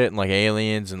conspiracy and shit and like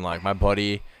aliens and like my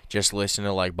buddy just listened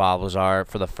to like Bob Lazar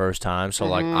for the first time. So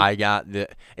like I got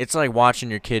it's like watching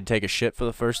your kid take a shit for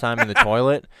the first time in the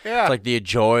toilet. Yeah. It's like the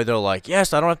joy. They're like,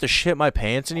 yes, I don't have to shit my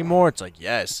pants anymore. It's like,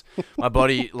 yes. My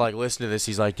buddy like listened to this.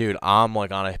 He's like, dude, I'm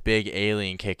like on a big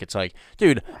alien kick. It's like,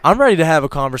 dude, I'm ready to have a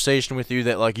conversation with you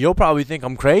that like you'll probably think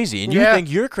I'm crazy and you Yeah.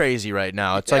 think you're crazy right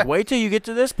now. It's like, wait till you get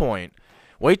to this point.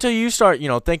 Wait till you start,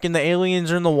 thinking the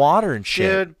aliens are in the water and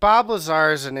shit. Dude, Bob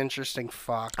Lazar is an interesting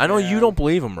fuck. I know man. you don't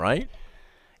believe him, right?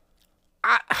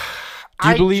 Do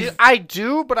you believe- I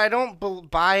do, but I don't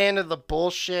buy into the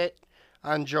bullshit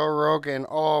on Joe Rogan.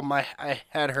 Oh, my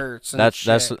head hurts. And That's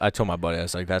shit. I told my buddy, I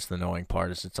was like, that's the annoying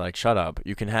part. It's like, shut up.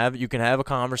 You can have a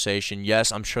conversation.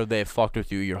 Yes, I'm sure they have fucked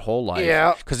with you your whole life.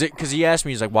 Yeah. Because he asked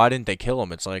me, he's like, why didn't they kill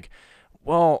him? It's like,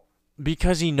 well,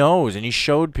 because he knows and he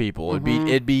showed people.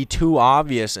 It'd be too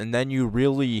obvious, and then you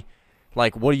really,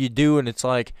 like, what do you do? And it's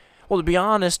like, well, to be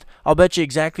honest, I'll bet you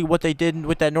exactly what they did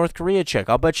with that North Korea chick.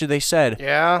 I'll bet you they said,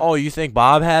 Yeah. oh, you think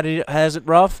Bob has it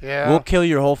rough? Yeah. We'll kill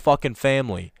your whole fucking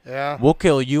family. Yeah. We'll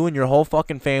kill you and your whole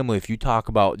fucking family if you talk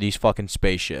about these fucking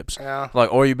spaceships. Yeah.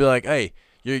 Like, or you'd be like, hey,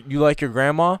 you like your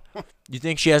grandma? You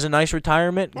think she has a nice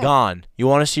retirement? Gone. You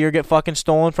want to see her get fucking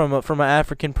stolen from an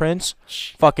African prince?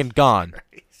 Fucking gone.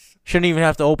 Shouldn't even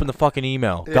have to open the fucking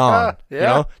email. Gone. yeah. You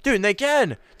know? Dude, and they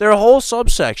can. They're a whole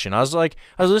subsection. I was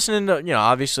listening to,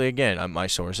 obviously, again, my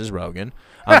source is Rogan.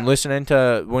 I'm listening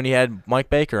to when he had Mike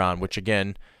Baker on, which,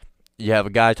 again, you have a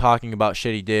guy talking about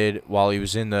shit he did while he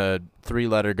was in the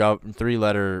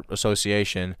three-letter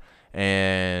association,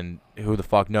 and who the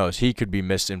fuck knows? He could be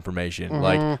misinformation.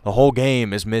 Like, the whole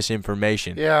game is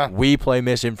misinformation. Yeah. We play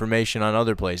misinformation on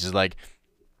other places. Like,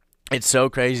 it's so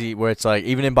crazy where it's like,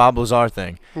 even in Bob Lazar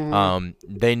thing,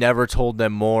 they never told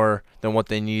them more than what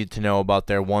they needed to know about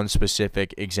their one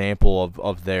specific example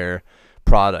of their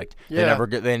product. Yeah.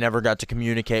 They never got to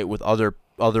communicate with other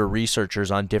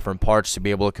researchers on different parts to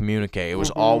be able to communicate. It was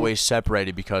always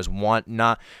separated because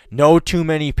no too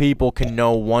many people can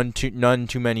know none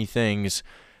too many things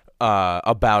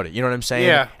about it. You know what I'm saying?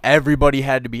 Yeah. Everybody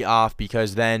had to be off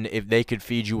because then if they could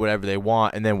feed you whatever they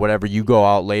want and then whatever you go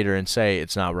out later and say,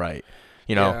 it's not right.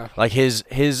 Yeah. Like his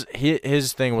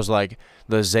thing was like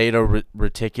the Zeta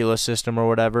Reticula system or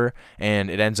whatever, and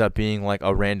it ends up being like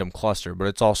a random cluster, but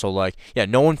it's also like, yeah,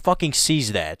 no one fucking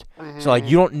sees that. So like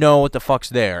you don't know what the fuck's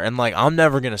there, and like I'm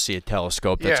never going to see a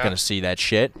telescope that's Yeah. going to see that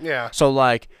shit. Yeah. So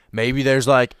like maybe there's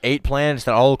like 8 planets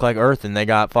that all look like Earth and they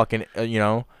got fucking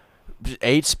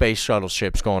 8 space shuttle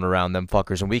ships going around them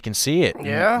fuckers, and we can see it.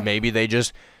 Yeah. Maybe they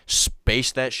just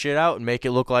space that shit out and make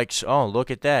it look like, oh, look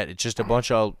at that. It's just a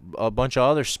bunch of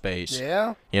other space.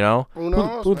 Yeah. You know? Who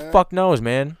knows, Who the man? fuck knows,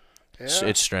 man? Yeah.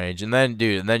 It's strange. And then,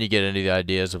 dude, you get into the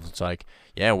ideas of, it's like,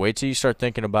 yeah, wait till you start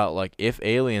thinking about, like, if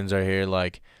aliens are here,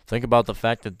 like, think about the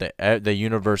fact that the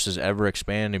universe is ever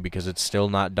expanding because it's still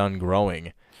not done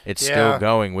growing. It's still Yeah.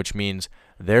 going, which means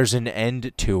there's an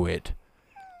end to it.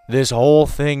 This whole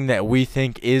thing that we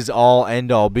think is all end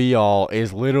all be all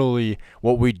is literally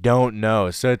what we don't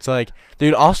know. So it's like,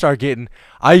 dude,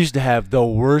 I used to have the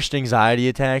worst anxiety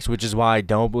attacks, which is why I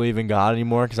don't believe in God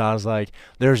anymore, because I was like,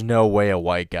 there's no way a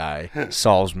white guy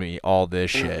solves me all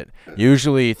this shit.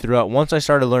 Usually once I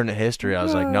started learning history, I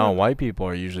was like, no, white people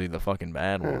are usually the fucking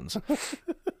bad ones.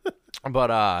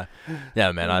 But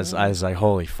yeah, man, I was like,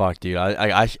 holy fuck, dude.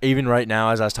 I even right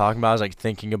now as I was talking about, I was like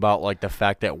thinking about like the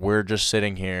fact that we're just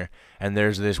sitting here and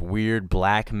there's this weird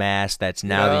black mass that's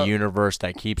now Yeah. the universe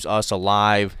that keeps us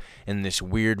alive in this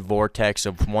weird vortex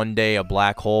of one day a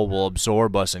black hole will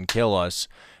absorb us and kill us.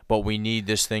 But we need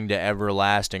this thing to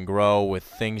everlast and grow with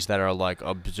things that are like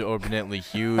absorbently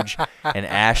huge and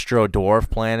astro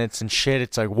dwarf planets and shit.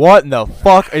 It's like, what in the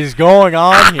fuck is going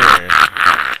on here?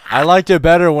 I liked it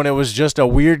better when it was just a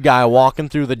weird guy walking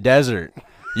through the desert.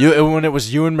 When it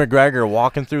was Ewan McGregor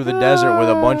walking through the desert with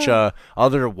a bunch of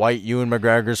other white Ewan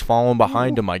McGregors following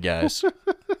behind him, I guess.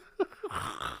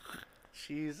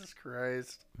 Jesus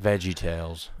Christ.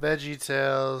 VeggieTales.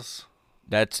 VeggieTales.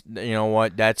 That's, you know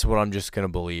what? That's what I'm just going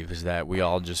to believe, is that we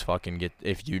all just fucking get,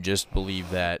 if you just believe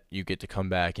that, you get to come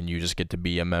back and you just get to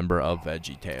be a member of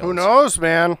VeggieTales. Who knows,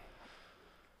 man?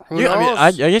 Who knows? I mean,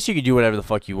 I guess you could do whatever the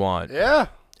fuck you want. Yeah.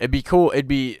 It'd be cool. It'd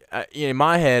be in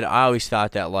my head. I always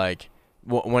thought that like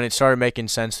when it started making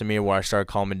sense to me, where I started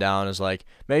calming down, is like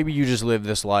maybe you just live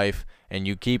this life and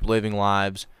you keep living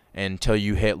lives until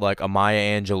you hit like a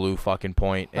Maya Angelou fucking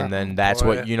point, and then that's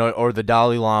boy. what or the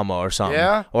Dalai Lama or something.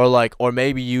 Yeah. Or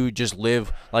maybe you just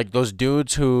live like those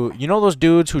dudes who those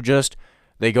dudes who just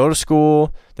They go to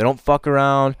school. They don't fuck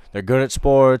around. They're good at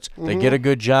sports. They get a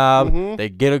good job. They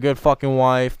get a good fucking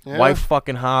wife. Yeah. Wife's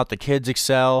fucking hot. The kids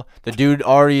excel. The dude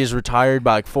already is retired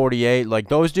by like 48. Like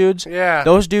those dudes. Yeah.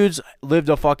 Those dudes lived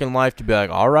a fucking life to be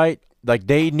like, all right. Like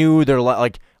they knew their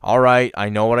like, all right. I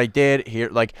know what I did here.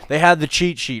 Like they had the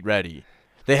cheat sheet ready.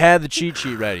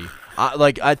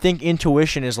 I think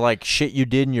intuition is like shit you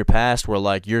did in your past where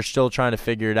like you're still trying to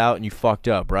figure it out and you fucked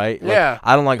up, right? Like, Yeah.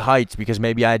 I don't like heights because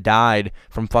maybe I died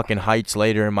from fucking heights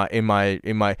later in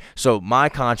my so my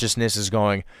consciousness is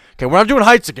going, okay, we're not doing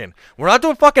heights again. We're not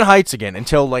doing fucking heights again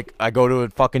until like I go to a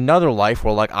fucking another life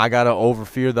where like I gotta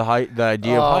overfear the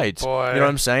idea of heights. Boy. You know what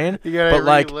I'm saying? You gotta but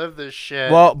like relive this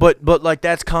shit. well, but like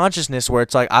that's consciousness where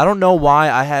it's like I don't know why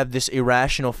I have this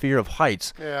irrational fear of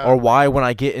heights, Yeah. or why when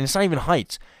I get and it's not even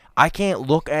heights. I can't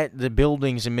look at the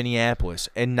buildings in Minneapolis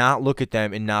and not look at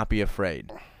them and not be afraid.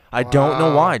 I don't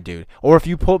know why, dude. Or if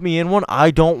you put me in one,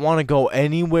 I don't want to go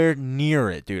anywhere near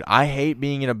it, dude. I hate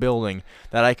being in a building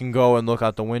that I can go and look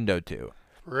out the window to.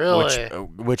 Really?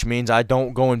 Which means I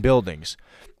don't go in buildings.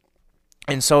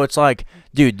 And so it's like,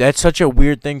 dude, that's such a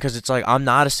weird thing because it's like I'm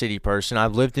not a city person.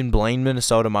 I've lived in Blaine,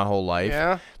 Minnesota my whole life.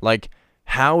 Yeah. Like,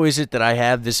 how is it that I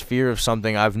have this fear of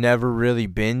something I've never really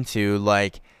been to?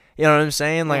 Like, you know what I'm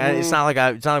saying? Like, it's not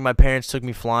like my parents took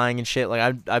me flying and shit. Like,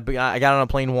 I got on a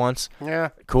plane once. Yeah.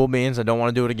 Cool beans. I don't want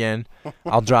to do it again.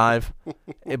 I'll drive.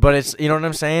 But it's, you know what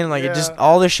I'm saying? Like, it just, Yeah.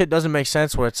 all this shit doesn't make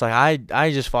sense where it's like,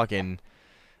 I just fucking,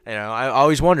 you know, I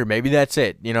always wonder, maybe that's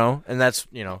it, you know? And that's,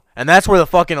 you know, and that's where the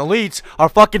fucking elites are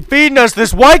fucking feeding us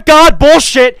this white god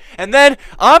bullshit. And then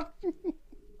I'm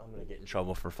going to get in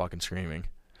trouble for fucking screaming.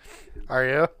 Are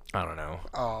you? I don't know.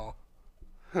 Oh.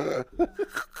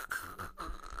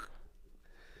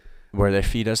 Where they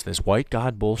feed us this white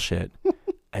god bullshit,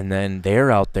 and then they're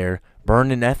out there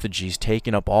burning effigies,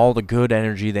 taking up all the good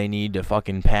energy they need to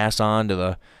fucking pass on to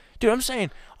the... Dude, I'm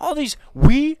saying, all these...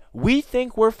 We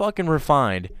think we're fucking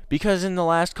refined, because in the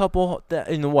last couple...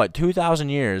 In the, what, 2,000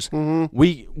 years,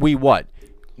 we what?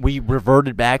 We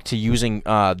reverted back to using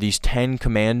these 10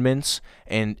 commandments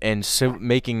and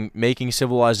making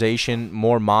civilization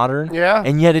more modern. Yeah.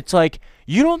 And yet it's like,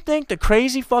 you don't think the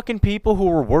crazy fucking people who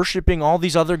were worshiping all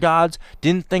these other gods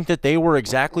didn't think that they were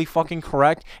exactly fucking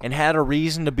correct and had a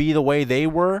reason to be the way they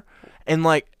were and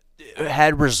like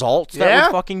had results that Yeah.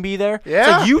 would fucking be there? It's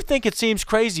Yeah. like, you think it seems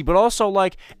crazy, but also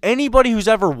like anybody who's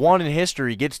ever won in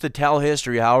history gets to tell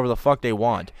history however the fuck they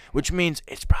want, which means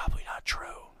it's probably not true.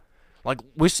 Like,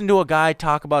 listen to a guy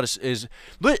talk about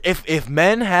if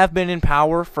men have been in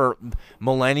power for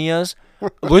millennia,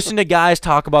 listen to guys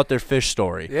talk about their fish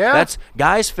story. Yeah. That's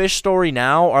guys' fish story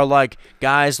now are like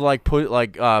guys like put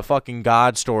like fucking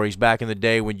God stories back in the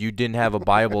day when you didn't have a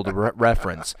Bible to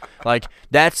reference. Like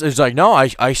it's like, no,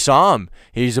 I saw him.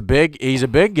 He's a big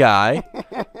guy.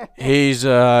 He's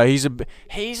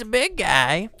a big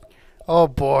guy. Oh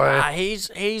boy.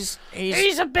 He's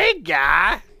a big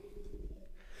guy.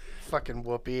 Fucking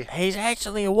whoopee. He's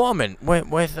actually a woman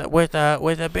with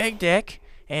a big dick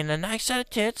and a nice set of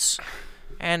tits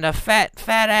and a fat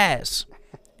ass,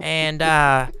 and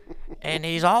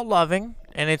he's all loving,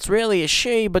 and it's really a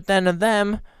she, but then a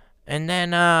them, and then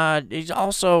he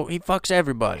fucks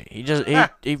everybody.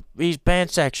 He's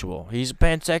pansexual. He's a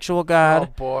pansexual Oh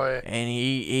god, boy. and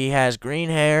he has green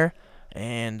hair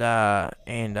and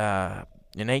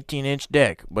an 18-inch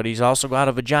dick, but he's also got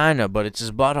a vagina, but it's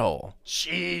his butthole.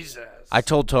 Jesus. I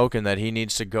told Token that he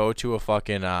needs to go to a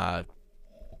fucking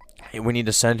we need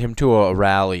to send him to a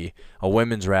rally, a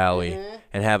women's rally,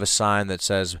 and have a sign that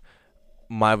says,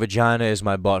 "My vagina is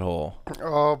my butthole,"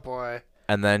 Oh boy.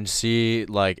 and then see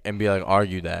like and be like,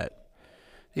 argue that.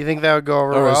 You think that would go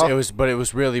over Or well? it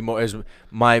was really more is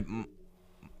my.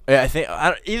 I think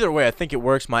either way, I think it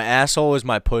works. My asshole is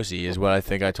my pussy is what I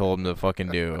think I told him to fucking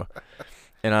do.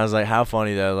 And I was like, how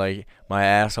funny that, like, my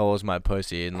asshole is my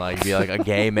pussy. And, like, be like a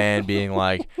gay man being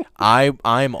like,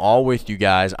 I'm all with you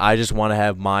guys. I just want to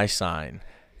have my sign.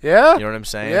 Yeah. You know what I'm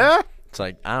saying? Yeah. It's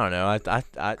like, I don't know. I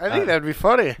think that'd be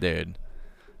funny. Dude.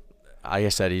 Like I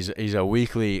said, he's a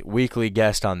weekly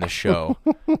guest on the show.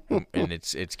 And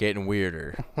it's getting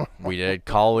weirder. We did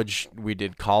college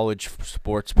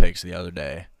sports picks the other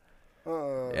day.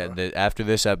 And after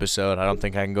this episode, I don't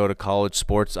think I can go to college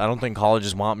sports. I don't think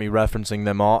colleges want me referencing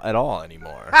them at all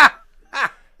anymore.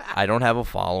 I don't have a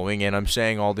following, and I'm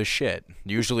saying all this shit.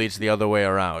 Usually it's the other way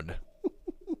around.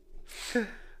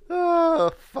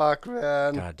 Oh, fuck,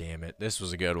 man. God damn it. This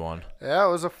was a good one. Yeah, it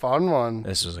was a fun one.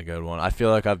 This was a good one. I feel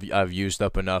like I've used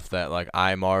up enough that, like,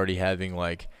 I'm already having,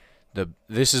 like,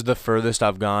 this is the furthest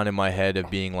I've gone in my head of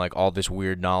being like all this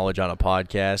weird knowledge on a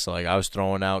podcast. Like I was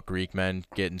throwing out Greek men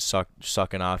getting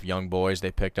sucking off young boys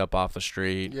they picked up off the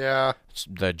street. Yeah.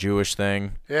 The Jewish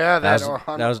thing. Yeah, that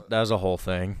was a whole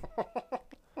thing.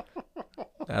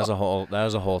 That was a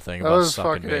whole thing about sucking babies off. That was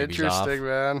fucking interesting,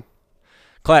 man.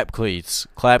 Clap cleats,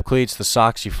 the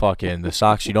socks you fuck in, the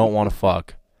socks you don't want to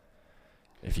fuck.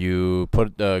 If you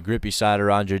put the grippy side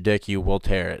around your dick, you will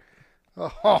tear it.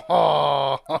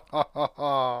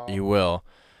 You will.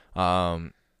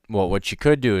 What you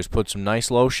could do is put some nice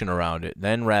lotion around it,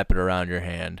 then wrap it around your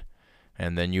hand,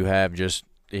 and then you have just,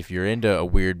 if you're into a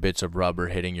weird bits of rubber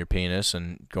hitting your penis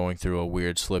and going through a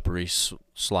weird slippery,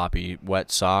 sloppy, wet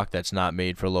sock that's not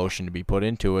made for lotion to be put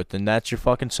into it, then that's your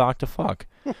fucking sock to fuck.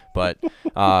 But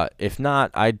if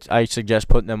not, I suggest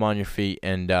putting them on your feet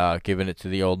and giving it to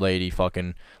the old lady.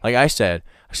 Fucking like I said,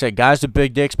 guys with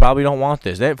big dicks probably don't want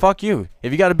this. Fuck you.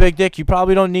 If you got a big dick, you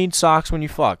probably don't need socks when you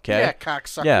fuck. Okay? Yeah,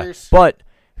 cocksuckers. Yeah, but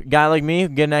a guy like me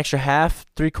get an extra half,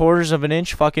 3/4 of an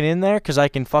inch fucking in there because I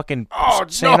can fucking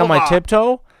stand on my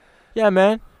tiptoe. Yeah,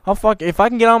 man. If I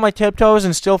can get on my tiptoes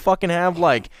and still fucking have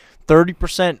like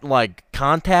 30% like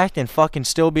contact and fucking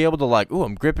still be able to like, ooh,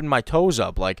 I'm gripping my toes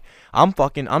up. Like I'm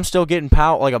still getting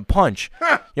power like a punch. You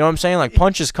know what I'm saying? Like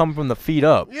punches come from the feet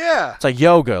up. Yeah. It's like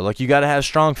yoga. Like you gotta have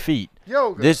strong feet.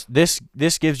 Yoga.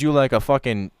 This gives you like a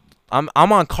fucking. I'm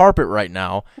on carpet right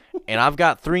now, and I've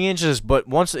got 3 inches. But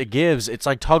once it gives, it's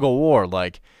like tug of war.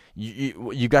 Like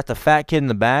you got the fat kid in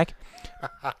the back.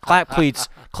 Clap cleats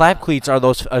are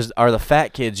the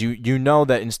fat kids. You know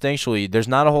that instinctually there's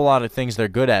not a whole lot of things they're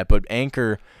good at, but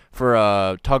anchor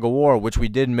for tug of war, which we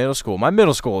did in middle school. My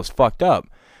middle school is fucked up.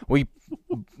 We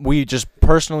just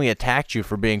personally attacked you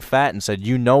for being fat and said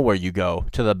you know where you go,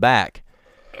 to the back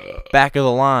of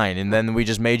the line, and then we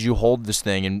just made you hold this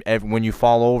thing, and when you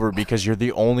fall over because you're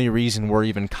the only reason we're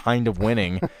even kind of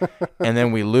winning, and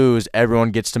then we lose,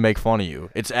 everyone gets to make fun of you.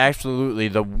 It's absolutely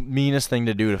the meanest thing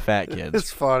to do to fat kids.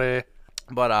 It's funny.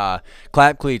 But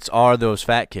clap cleats are those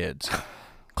fat kids.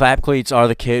 Clap cleats are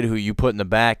the kid who you put in the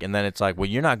back, and then it's like, well,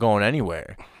 you're not going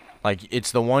anywhere. Like,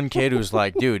 it's the one kid who's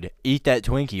like, dude, eat that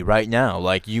Twinkie right now.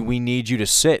 Like, we need you to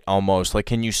sit almost. Like,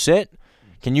 can you sit?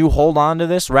 Can you hold on to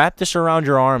this? Wrap this around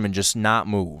your arm and just not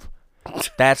move.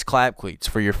 That's clap cleats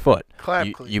for your foot.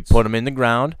 You put them in the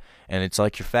ground, and it's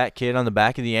like your fat kid on the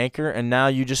back of the anchor, and now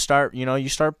you just start, you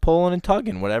start pulling and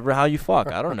tugging, how you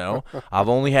fuck. I don't know. I've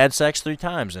only had sex 3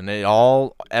 times, and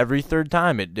every third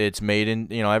time it's made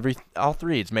in, all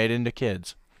 3, it's made into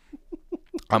kids.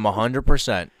 I'm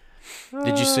 100%.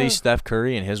 Did you see Steph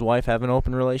Curry and his wife have an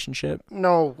open relationship?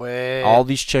 No way. All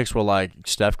these chicks were like,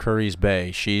 Steph Curry's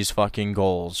bae. She's fucking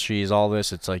goals. She's all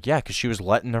this. It's like, yeah, because she was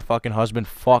letting her fucking husband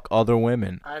fuck other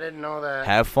women. I didn't know that.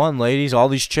 Have fun, ladies. All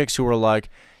these chicks who were like,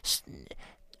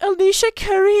 Alicia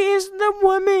Curry is the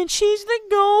woman. She's the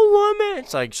goal woman.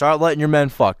 It's like, start letting your men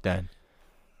fuck then.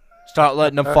 Start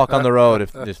letting them fuck on the road.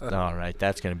 All right,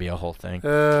 that's gonna be a whole thing.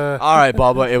 All right,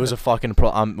 Bubba, it was a fucking.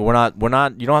 We're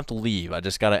not. You don't have to leave. I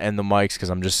just gotta end the mics because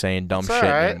I'm just saying dumb shit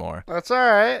anymore. That's all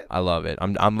right. I love it.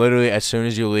 I'm literally, as soon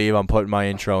as you leave, I'm putting my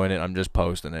intro in it. I'm just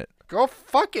posting it. Go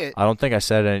fuck it. I don't think I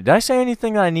said any. Did I say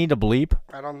anything that I need to bleep?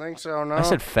 I don't think so. No. I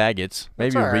said faggots.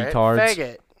 Maybe right. retards.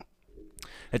 Faggot.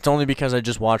 It's only because I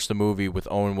just watched the movie with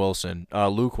Luke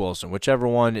Wilson, whichever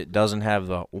one it doesn't have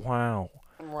the wow.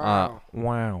 Wow.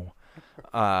 Wow.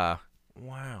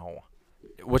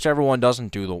 Whichever one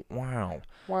doesn't do the wow.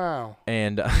 Wow.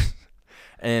 And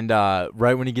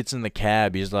right when he gets in the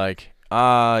cab, he's like,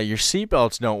 your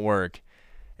seatbelts don't work.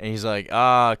 And he's like,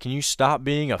 can you stop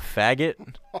being a faggot?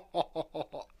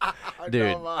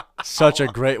 Dude, such a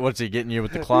great, what's he getting you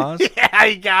with the claws? Yeah,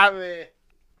 he got me.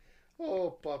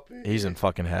 Oh, puppy. He's in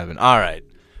fucking heaven. All right.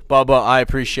 Bubba, I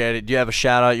appreciate it. Do you have a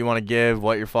shout out you want to give?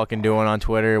 What you're fucking doing on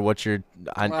Twitter? What's your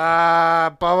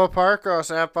Bubba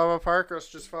Parkos at Bubba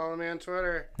Parkos. Just follow me on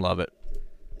Twitter. Love it.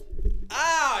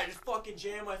 I just fucking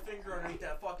jammed my finger underneath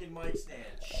that fucking mic stand.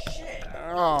 Shit.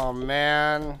 Oh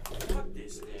man. Fuck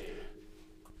this day.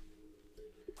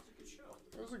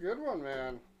 It was a good one,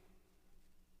 man.